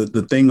know,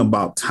 the thing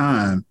about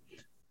time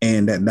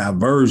and that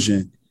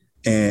diversion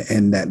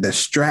and that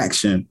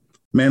distraction,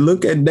 man,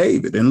 look at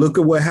David and look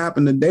at what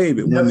happened to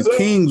David when the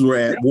kings were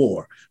at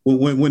war.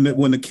 When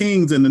the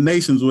kings and the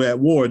nations were at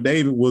war,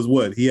 David was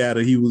what? He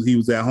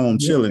was at home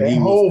chilling. He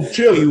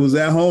was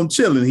at home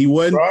chilling. He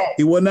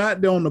wasn't out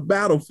there on the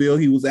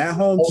battlefield. He was at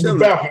home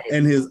chilling,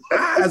 and his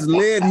eyes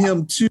led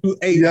him to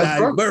a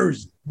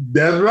diversion.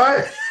 That's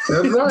right.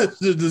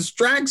 The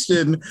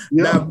distraction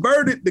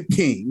diverted the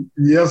king.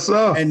 Yes,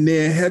 sir. And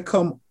then here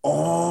come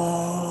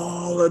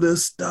all of the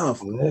stuff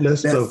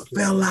that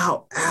fell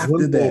out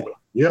after that.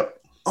 Yep.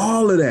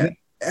 All of that.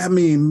 I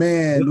mean,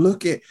 man,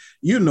 look at,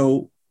 you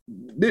know,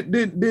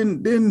 didn't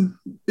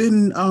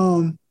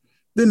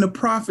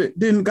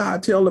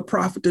God tell the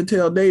prophet to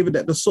tell David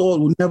that the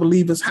sword would never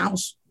leave his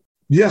house?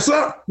 Yes,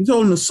 sir. He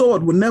told him the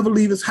sword would never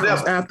leave his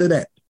house after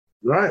that.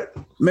 Right.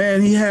 Man,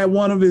 he had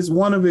one of his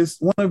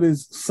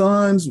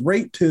sons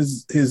raped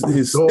his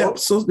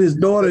stepsister, his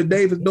daughter,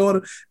 David's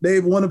daughter.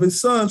 One of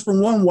his sons from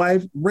one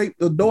wife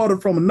raped a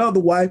daughter from another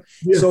wife.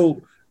 Yeah.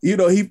 So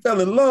he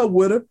fell in love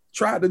with her,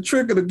 tried to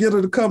trick her to get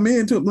her to come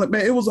into it. Like,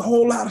 man, it was a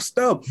whole lot of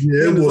stuff.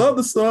 Yeah, and his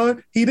other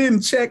son, he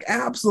didn't check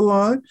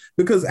Absalom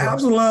because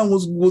Absalom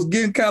was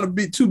getting kind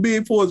of too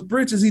big for his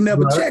britches. He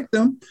never checked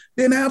them.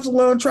 Then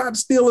Absalom tried to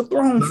steal a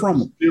throne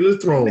from him. Steal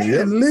his throne, man,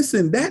 and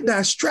listen,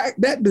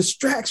 that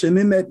distraction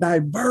and that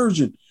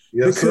diversion,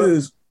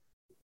 because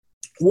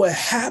what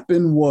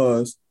happened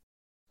was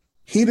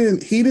he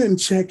didn't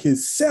check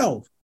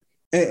himself.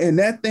 And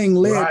that thing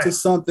led to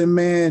something,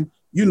 man.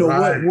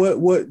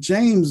 What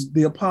James,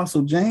 the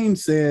Apostle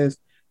James says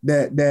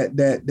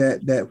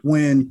that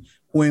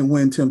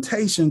when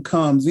temptation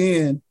comes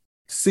in,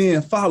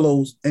 sin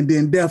follows, and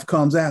then death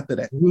comes after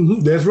that.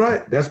 Mm-hmm. That's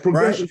right. That's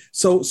progression. Right?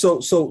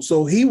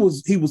 So he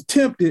was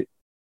tempted,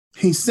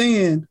 he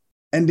sinned,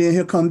 and then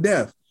here come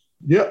death.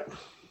 Yep.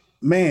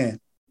 Man,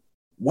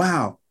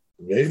 wow.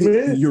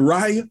 Amen.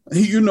 Uriah,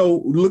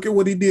 look at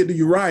what he did to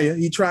Uriah.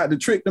 He tried to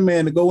trick the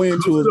man to go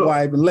into his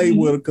wife and lay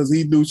with her because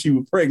he knew she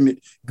was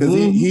pregnant, because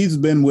he's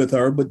been with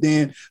her. But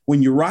then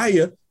when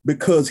Uriah,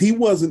 because he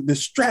wasn't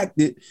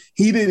distracted,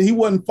 he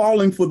wasn't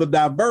falling for the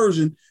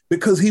diversion,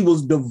 because he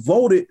was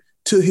devoted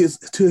to his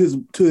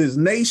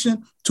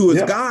nation, to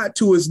his God,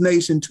 to his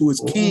nation, to his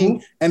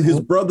king, and his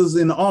brothers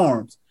in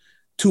arms.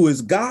 To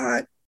his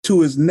God,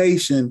 to his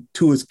nation,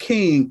 to his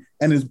king,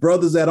 and his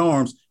brothers at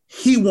arms.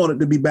 He wanted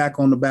to be back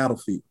on the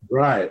battlefield.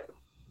 Right.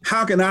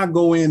 How can I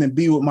go in and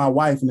be with my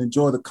wife and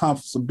enjoy the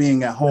comforts of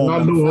being at home?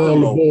 I know all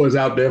the boys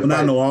out there fighting.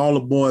 I know all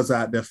the boys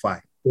out there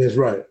fighting. That's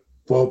right.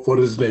 For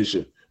this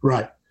nation.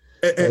 Right.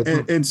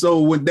 And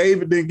so when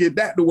David didn't get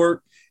that to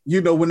work,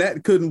 when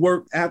that couldn't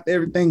work after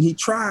everything he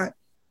tried,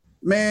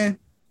 man,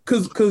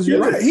 because you're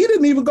right. He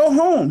didn't even go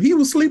home. He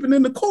was sleeping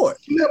in the court.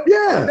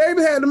 Yeah.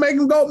 David had to make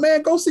him go,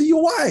 man, go see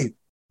your wife.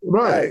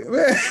 Right.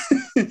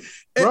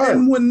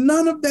 And when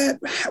none of that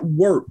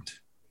worked,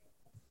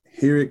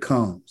 here it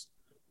comes.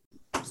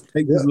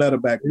 Take this letter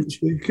back with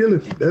you. Kill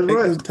it.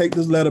 That's Take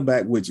this letter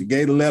back with you.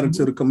 Gave the letter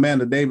to the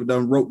commander. David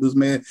done wrote this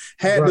man,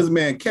 this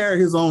man carry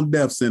his own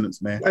death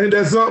sentence, man. Ain't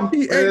that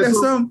something? Ain't that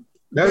something?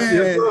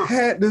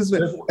 Had this.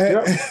 That's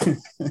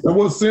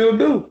what sin will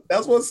do.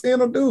 That's what sin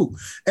will do.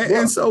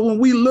 And so when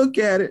we look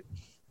at it,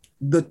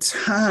 the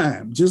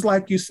time, just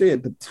like you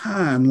said, the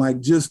time,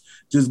 like just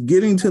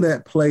getting to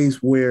that place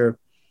where,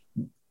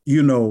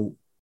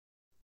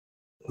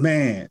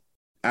 man,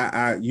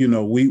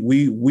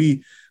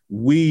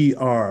 we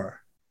are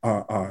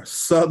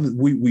Southern,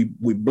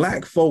 we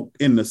Black folk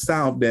in the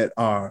South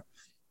that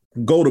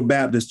go to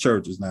Baptist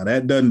churches. Now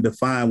that doesn't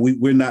define,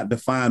 we're not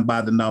defined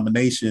by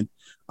denomination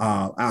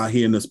out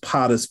here in this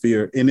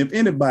potosphere. And if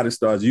anybody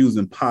starts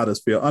using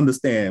potosphere,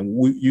 understand,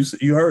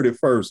 you heard it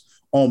first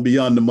on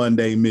Beyond the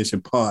Mundane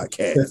Mission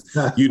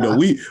podcast.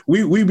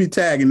 We be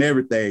tagging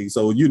everything.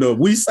 So,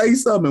 we say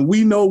something,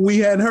 we know we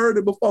hadn't heard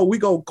it before, we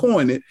go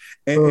coin it.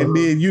 And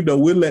then,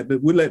 we'll let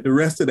the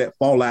rest of that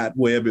fall out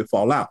wherever it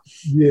fall out.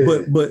 Yeah.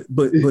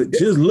 But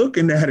just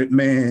looking at it,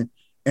 man,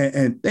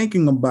 and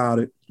thinking about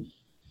it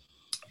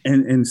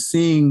and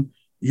seeing,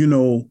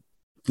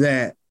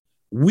 that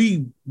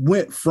we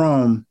went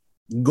from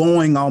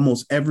going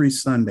almost every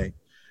Sunday,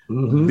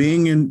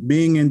 being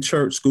in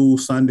church school,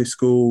 Sunday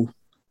school,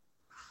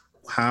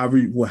 however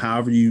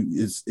you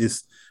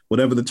is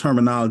whatever the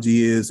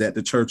terminology is at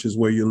the churches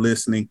where you're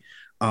listening,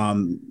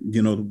 to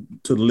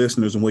the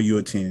listeners and where you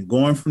attend.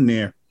 Going from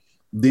there,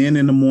 then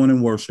in the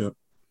morning worship,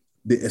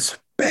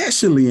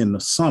 especially in the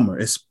summer,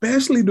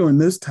 especially during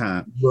this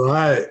time,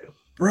 right?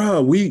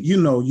 Bro,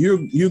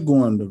 you're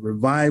going to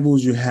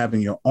revivals. You're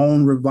having your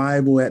own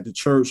revival at the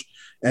church.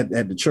 At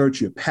the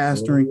church you're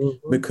pastoring,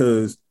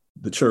 because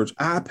the church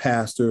I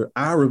pastor,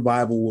 our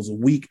revival was a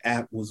week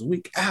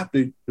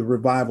after the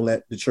revival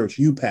at the church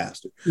you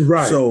pastored.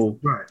 Right. So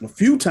a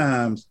few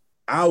times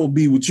I would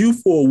be with you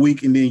for a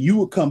week, and then you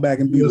would come back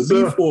and be with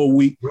me for a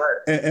week.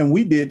 Right. And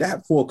we did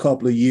that for a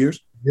couple of years.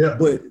 Yeah.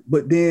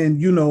 But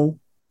then,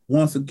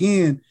 once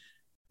again,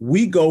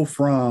 we go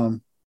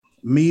from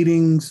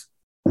meetings,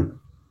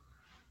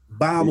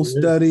 Bible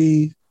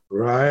study,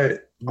 right,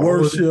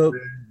 worship,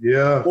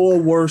 or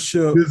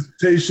worship,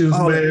 visitations,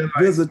 man,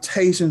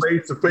 visitations,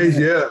 face to face,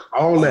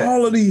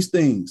 all of these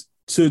things,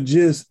 to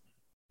just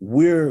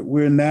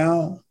we're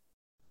now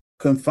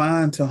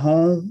confined to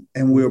home,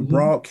 and we're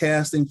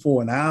broadcasting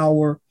for an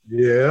hour.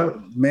 Yeah,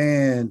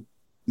 man.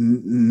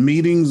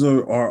 Meetings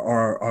are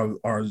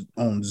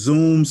on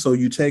Zoom, so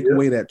you take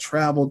away that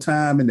travel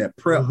time and that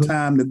prep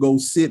time to go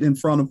sit in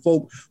front of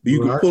folk.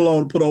 You can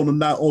put on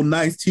a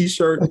nice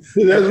T-shirt and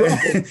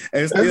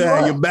still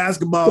have your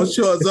basketball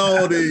shorts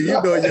on,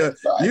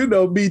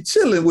 and be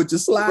chilling with your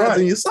slides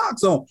and your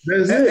socks on.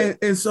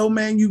 And so,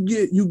 man,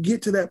 you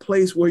get to that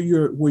place where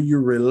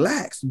you're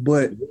relaxed,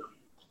 but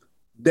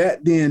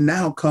that then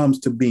now comes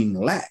to being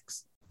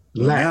lax.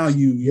 Now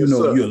you're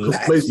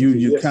lax.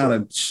 You kind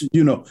of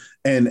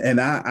and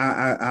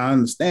I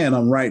understand.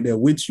 I'm right there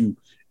with you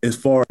as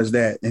far as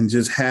that, and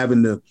just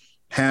having to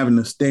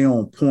stay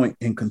on point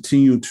and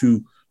continue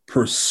to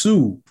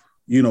pursue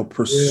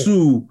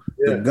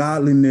the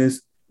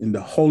godliness and the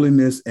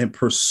holiness, and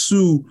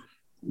pursue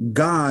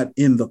God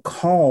in the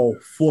call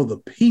for the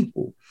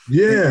people.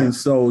 Yeah. And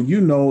so,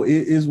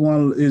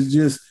 it's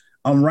just,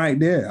 I'm right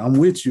there. I'm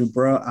with you,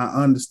 bro.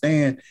 I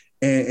understand.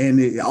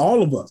 And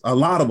all of us, a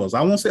lot of us,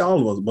 I won't say all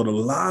of us, but a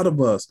lot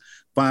of us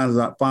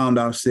found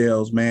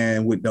ourselves,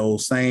 man, with the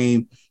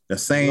same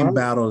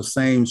battle, the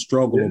same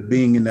struggle of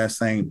being in that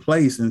same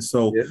place. And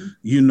so,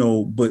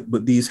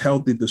 but these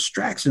healthy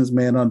distractions,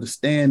 man,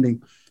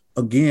 understanding,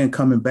 again,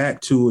 coming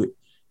back to it,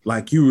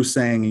 like you were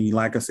saying, and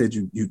like I said,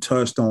 you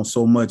touched on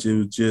so much. It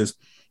was just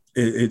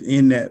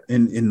in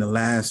the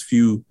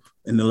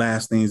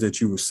last things that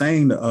you were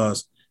saying to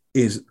us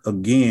is,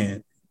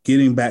 again,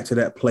 getting back to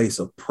that place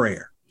of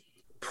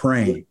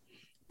praying,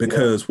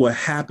 because what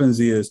happens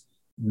is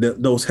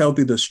those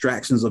healthy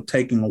distractions of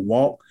taking a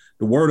walk.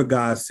 The Word of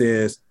God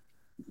says,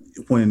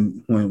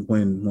 when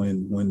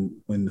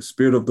the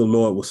Spirit of the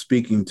Lord was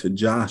speaking to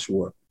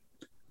Joshua,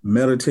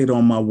 meditate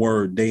on my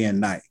word day and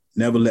night.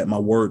 Never let my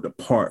word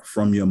depart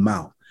from your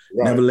mouth.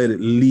 Right. Never let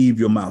it leave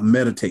your mouth.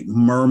 Meditate,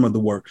 murmur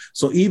the word.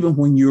 So even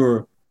when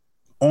you're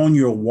on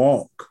your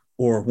walk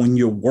or when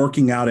you're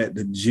working out at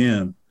the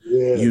gym,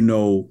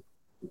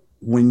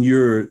 when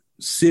you're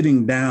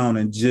sitting down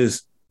and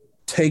just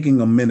taking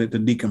a minute to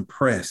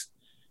decompress,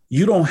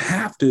 you don't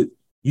have to,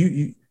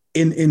 in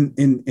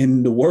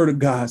the Word of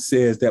God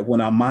says that when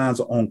our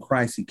minds are on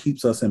Christ, he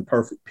keeps us in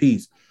perfect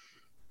peace.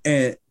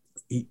 And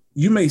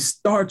you may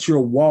start your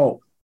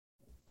walk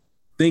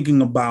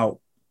thinking about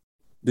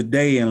the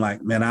day and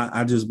like, man,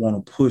 I just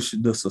want to push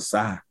this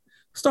aside.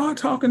 Start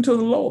talking to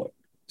the Lord.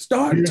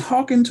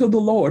 Talking to the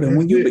Lord. And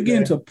when you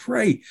begin to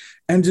pray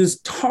and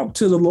just talk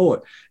to the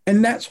Lord,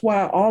 and that's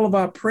why all of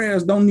our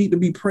prayers don't need to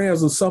be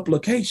prayers of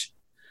supplication.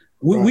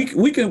 We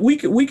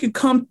can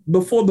come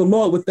before the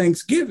Lord with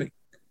thanksgiving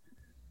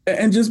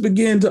and just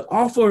begin to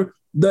offer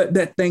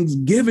that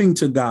thanksgiving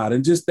to God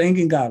and just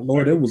thanking God,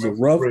 Lord, it was a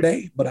rough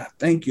day, but I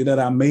thank you that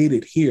I made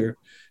it here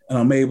and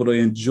I'm able to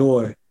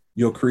enjoy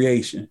your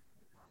creation,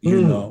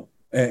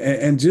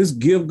 and just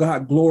give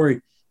God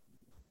glory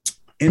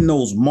in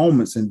those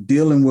moments and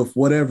dealing with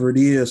whatever it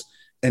is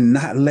and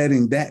not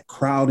letting that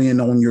crowd in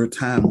on your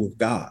time with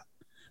God.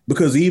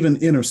 Because even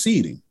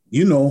interceding,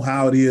 you know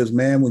how it is,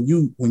 man, when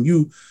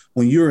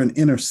you're an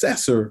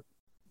intercessor,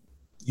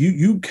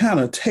 you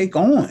kind of take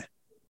on,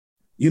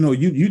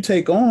 you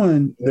take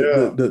on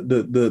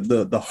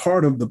the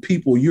heart of the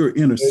people you're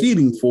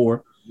interceding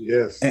for.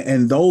 Yes.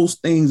 And those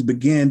things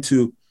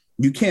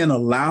you can't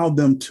allow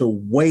them to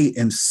wait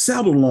and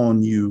settle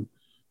on you.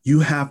 You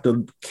have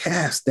to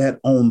cast that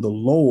on the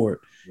Lord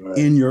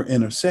in your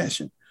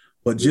intercession.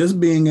 But just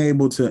being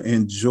able to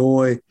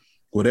enjoy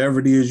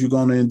whatever it is you're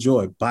going to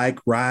enjoy, bike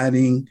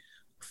riding,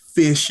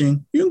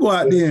 fishing. You can go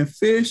out there and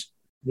fish.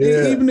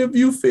 Yeah. Even if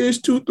you fish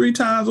 2-3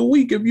 times a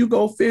week, if you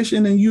go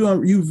fishing and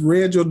you've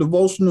read your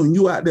devotional and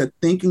you out there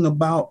thinking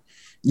about,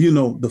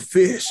 the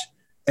fish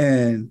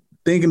and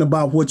thinking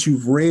about what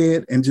you've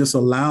read and just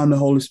allowing the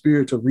Holy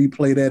Spirit to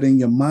replay that in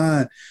your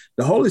mind,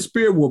 the Holy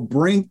Spirit will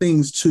bring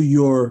things to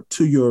your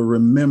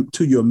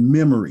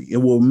memory. It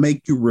will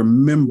make you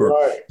remember.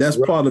 Right. That's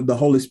part of the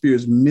Holy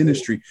Spirit's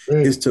ministry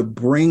is to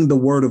bring the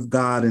Word of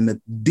God and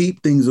the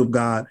deep things of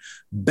God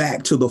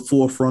back to the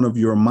forefront of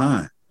your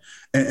mind.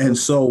 And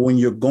so when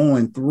you're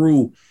going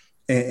through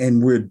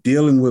and we're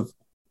dealing with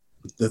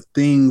the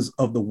things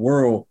of the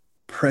world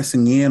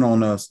pressing in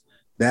on us,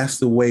 that's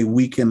the way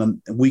we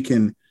can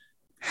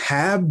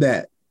have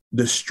that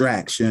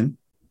distraction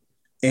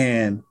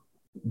and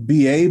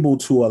be able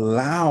to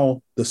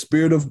allow the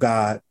Spirit of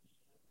God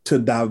to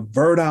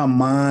divert our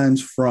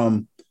minds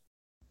from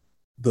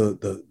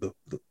the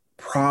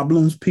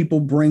problems people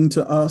bring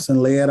to us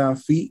and lay at our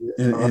feet,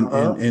 and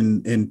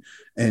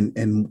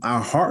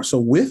our hearts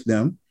are with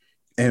them,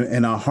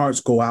 and our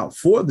hearts go out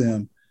for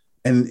them,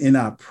 and in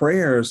our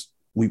prayers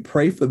we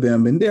pray for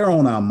them, and they're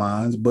on our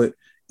minds. But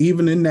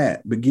even in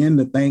that, begin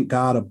to thank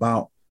God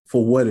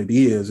for what it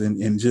is,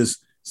 and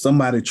just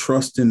somebody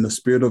trusting the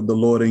Spirit of the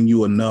Lord in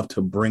you enough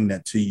to bring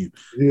that to you.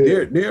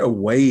 Yeah. There are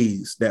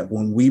ways that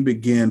when we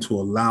begin to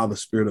allow the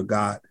Spirit of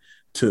God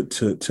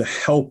to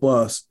help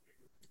us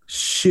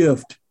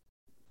shift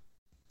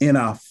in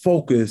our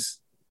focus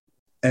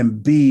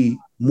and be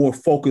more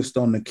focused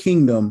on the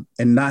kingdom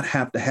and not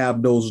have to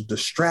have those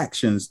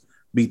distractions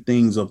be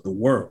things of the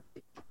world.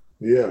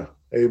 Yeah.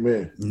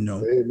 Amen.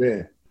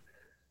 Amen.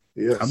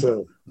 Yes,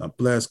 sir. I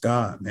bless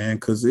God, man,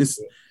 because it's,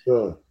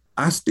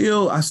 I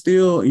still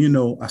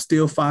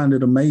find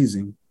it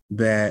amazing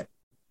that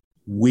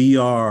we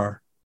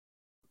are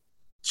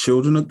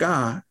children of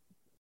God,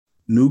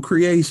 new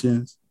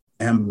creations,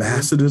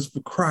 ambassadors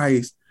for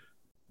Christ,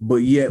 but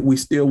yet we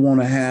still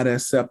want to have that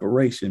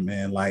separation,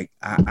 man. Like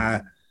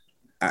I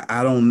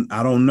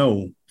don't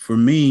know. For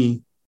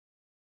me,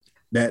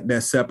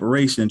 that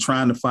separation,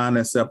 trying to find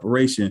that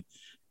separation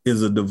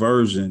is a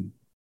diversion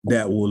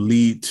that will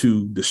lead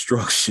to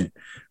destruction,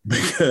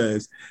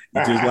 because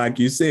just like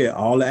you said,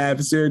 all the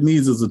adversary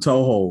needs is a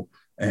toehold.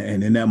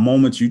 And in that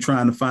moment, you're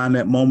trying to find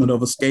that moment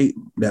of escape,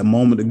 that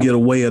moment to get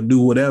away or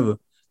do whatever.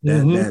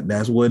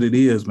 That's what it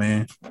is,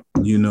 man.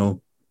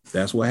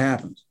 That's what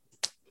happens.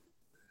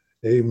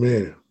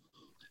 Amen.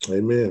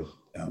 Amen.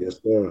 Yeah. Yes,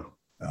 sir.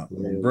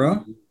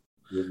 Bro,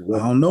 I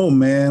don't know,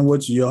 man.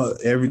 What's your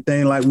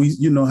everything like we,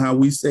 you know how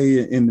we say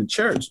it in the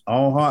church,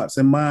 all hearts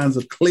and minds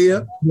are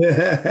clear.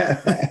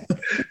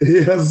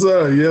 Yes,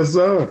 sir. Yes,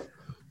 sir.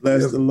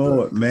 Bless the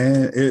Lord,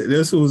 man.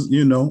 This was,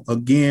 you know,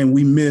 again,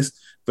 we missed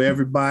for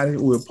everybody.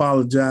 We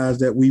apologize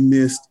that we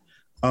missed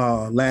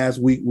last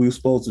week. We were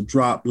supposed to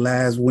drop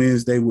last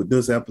Wednesday with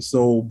this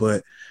episode,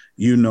 but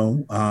you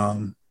know,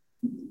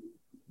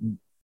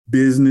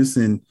 business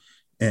and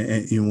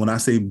when I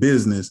say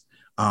business,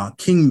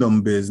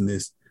 kingdom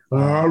business,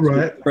 all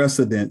right,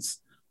 precedence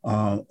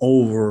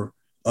over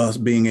us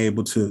being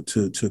able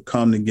to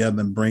come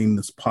together and bring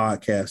this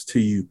podcast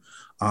to you.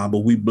 But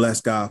we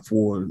bless God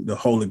for the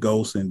Holy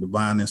Ghost and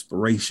divine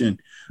inspiration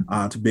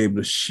to be able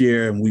to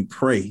share. And we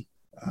pray.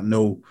 I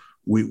know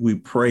we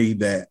pray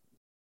that,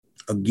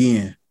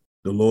 again,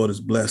 the Lord has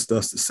blessed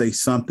us to say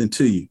something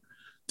to you,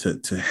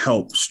 to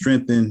help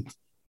strengthen,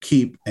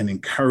 keep, and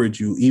encourage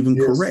you, even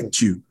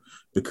correct you,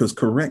 because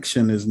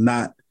correction is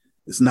not,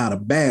 it's not a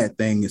bad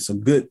thing. It's a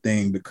good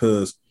thing,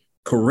 because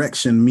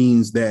correction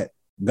means that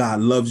God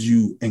loves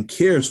you and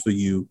cares for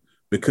you,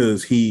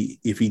 because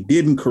if he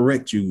didn't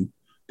correct you,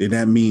 then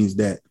that means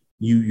that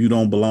you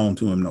don't belong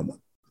to him no more.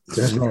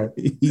 That's right.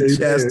 He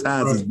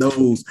chastises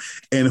those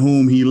in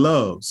whom he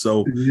loves.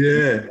 So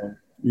you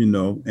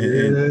know,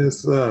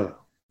 that's the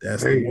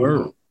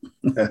word.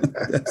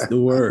 That's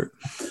the word.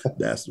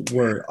 That's the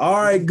word.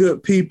 All right,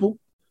 good people.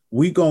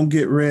 We're gonna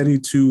get ready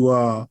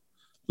to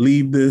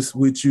leave this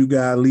with you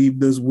guys, leave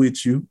this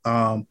with you.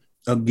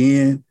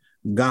 Again,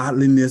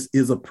 godliness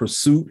is a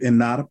pursuit and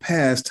not a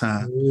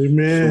pastime.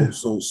 Amen.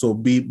 So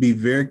be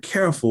very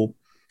careful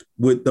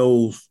with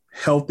those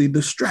healthy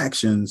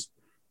distractions.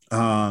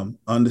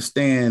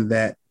 Understand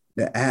that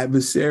the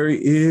adversary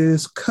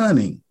is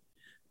cunning,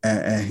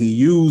 and he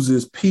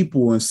uses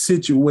people and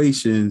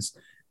situations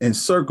and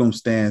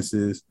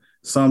circumstances,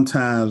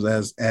 sometimes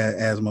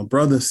as my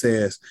brother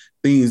says,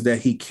 things that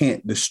he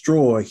can't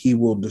destroy, he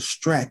will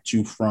distract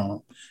you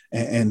from.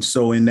 And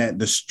so in that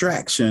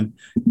distraction,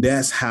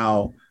 that's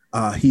how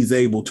he's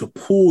able to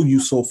pull you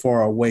so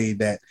far away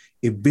that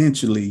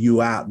eventually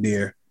you out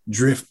there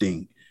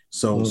drifting.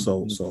 So,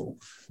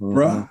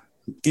 bruh,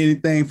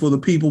 anything for the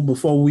people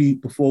before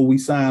we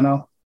sign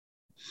off?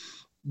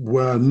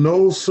 Well,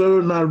 no,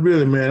 sir, not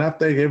really, man. I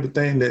think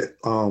everything that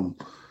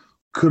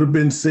could have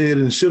been said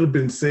and should have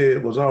been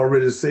said was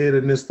already said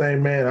in this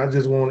thing, man. I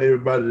just want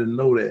everybody to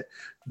know that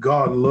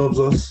God loves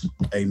us.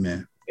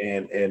 Amen.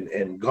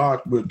 And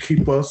God will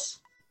keep us.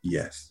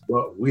 Yes.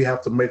 But we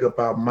have to make up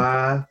our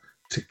mind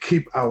to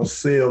keep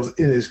ourselves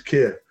in his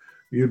care.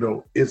 You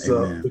know, it's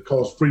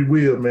because free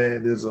will,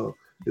 man, is a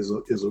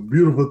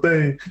beautiful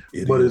thing,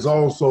 it's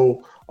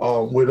also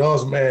with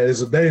us, man,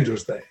 it's a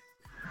dangerous thing.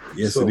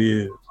 Yes, so it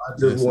is. I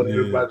just want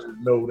everybody to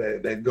know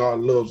that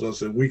God loves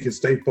us and we can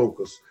stay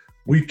focused.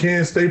 We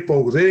can stay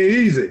focused. It ain't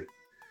easy.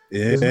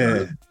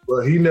 Yeah.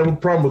 But he never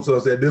promised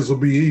us that this will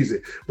be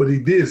easy. But he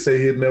did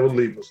say he'd never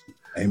leave us.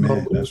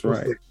 Amen. That's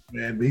right.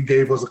 Man, he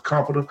gave us a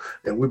comforter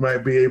that we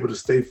might be able to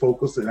stay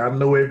focused. And I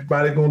know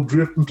everybody gonna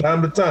drift from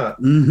time to time.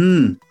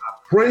 Mm-hmm. I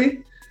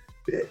pray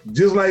that,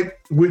 just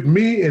like with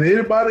me and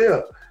anybody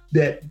else,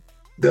 that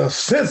the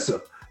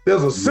sensor,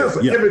 there's a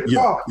sensor. Every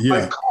car,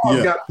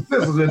 got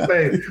sensors and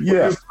things.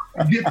 Yeah.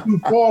 You get too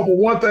far for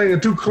one thing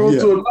and too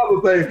close to another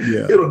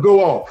thing, it'll go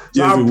off.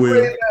 So I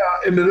pray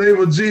now in the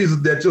name of Jesus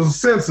that your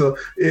sensor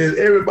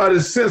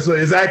everybody's sensor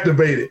is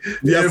activated.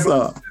 Yes,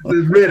 sir.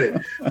 Is ready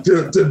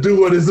to do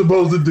what it's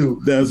supposed to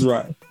do. That's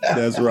right.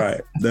 That's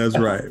right. That's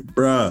right.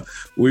 Bruh,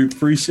 we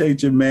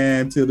appreciate you,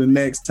 man. Till the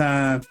next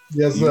time.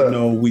 Yes, sir. You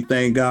know, we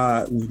thank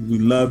God. We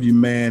love you,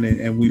 man.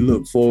 And we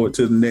look forward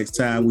to the next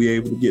time we're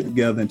able to get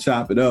together and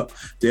chop it up.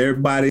 To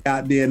everybody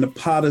out there in the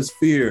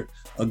Pottersphere,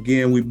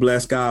 again, we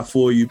bless God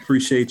for you.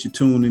 Appreciate you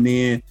tuning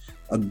in.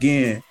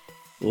 Again,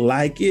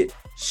 like it,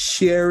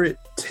 share it,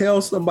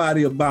 tell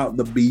somebody about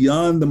the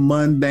Beyond the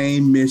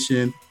Mundane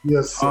Mission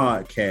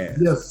podcast.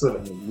 Yes, sir.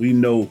 We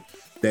know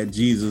that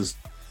Jesus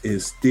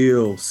is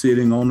still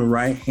sitting on the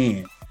right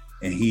hand,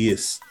 and he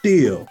is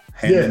still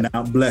handing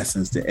out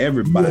blessings to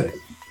everybody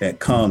that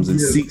comes and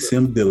seeks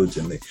him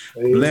diligently.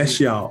 Amen. Bless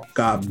y'all.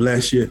 God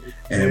bless you.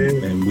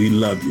 And we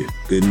love you.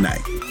 Good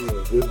night.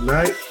 Good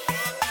night.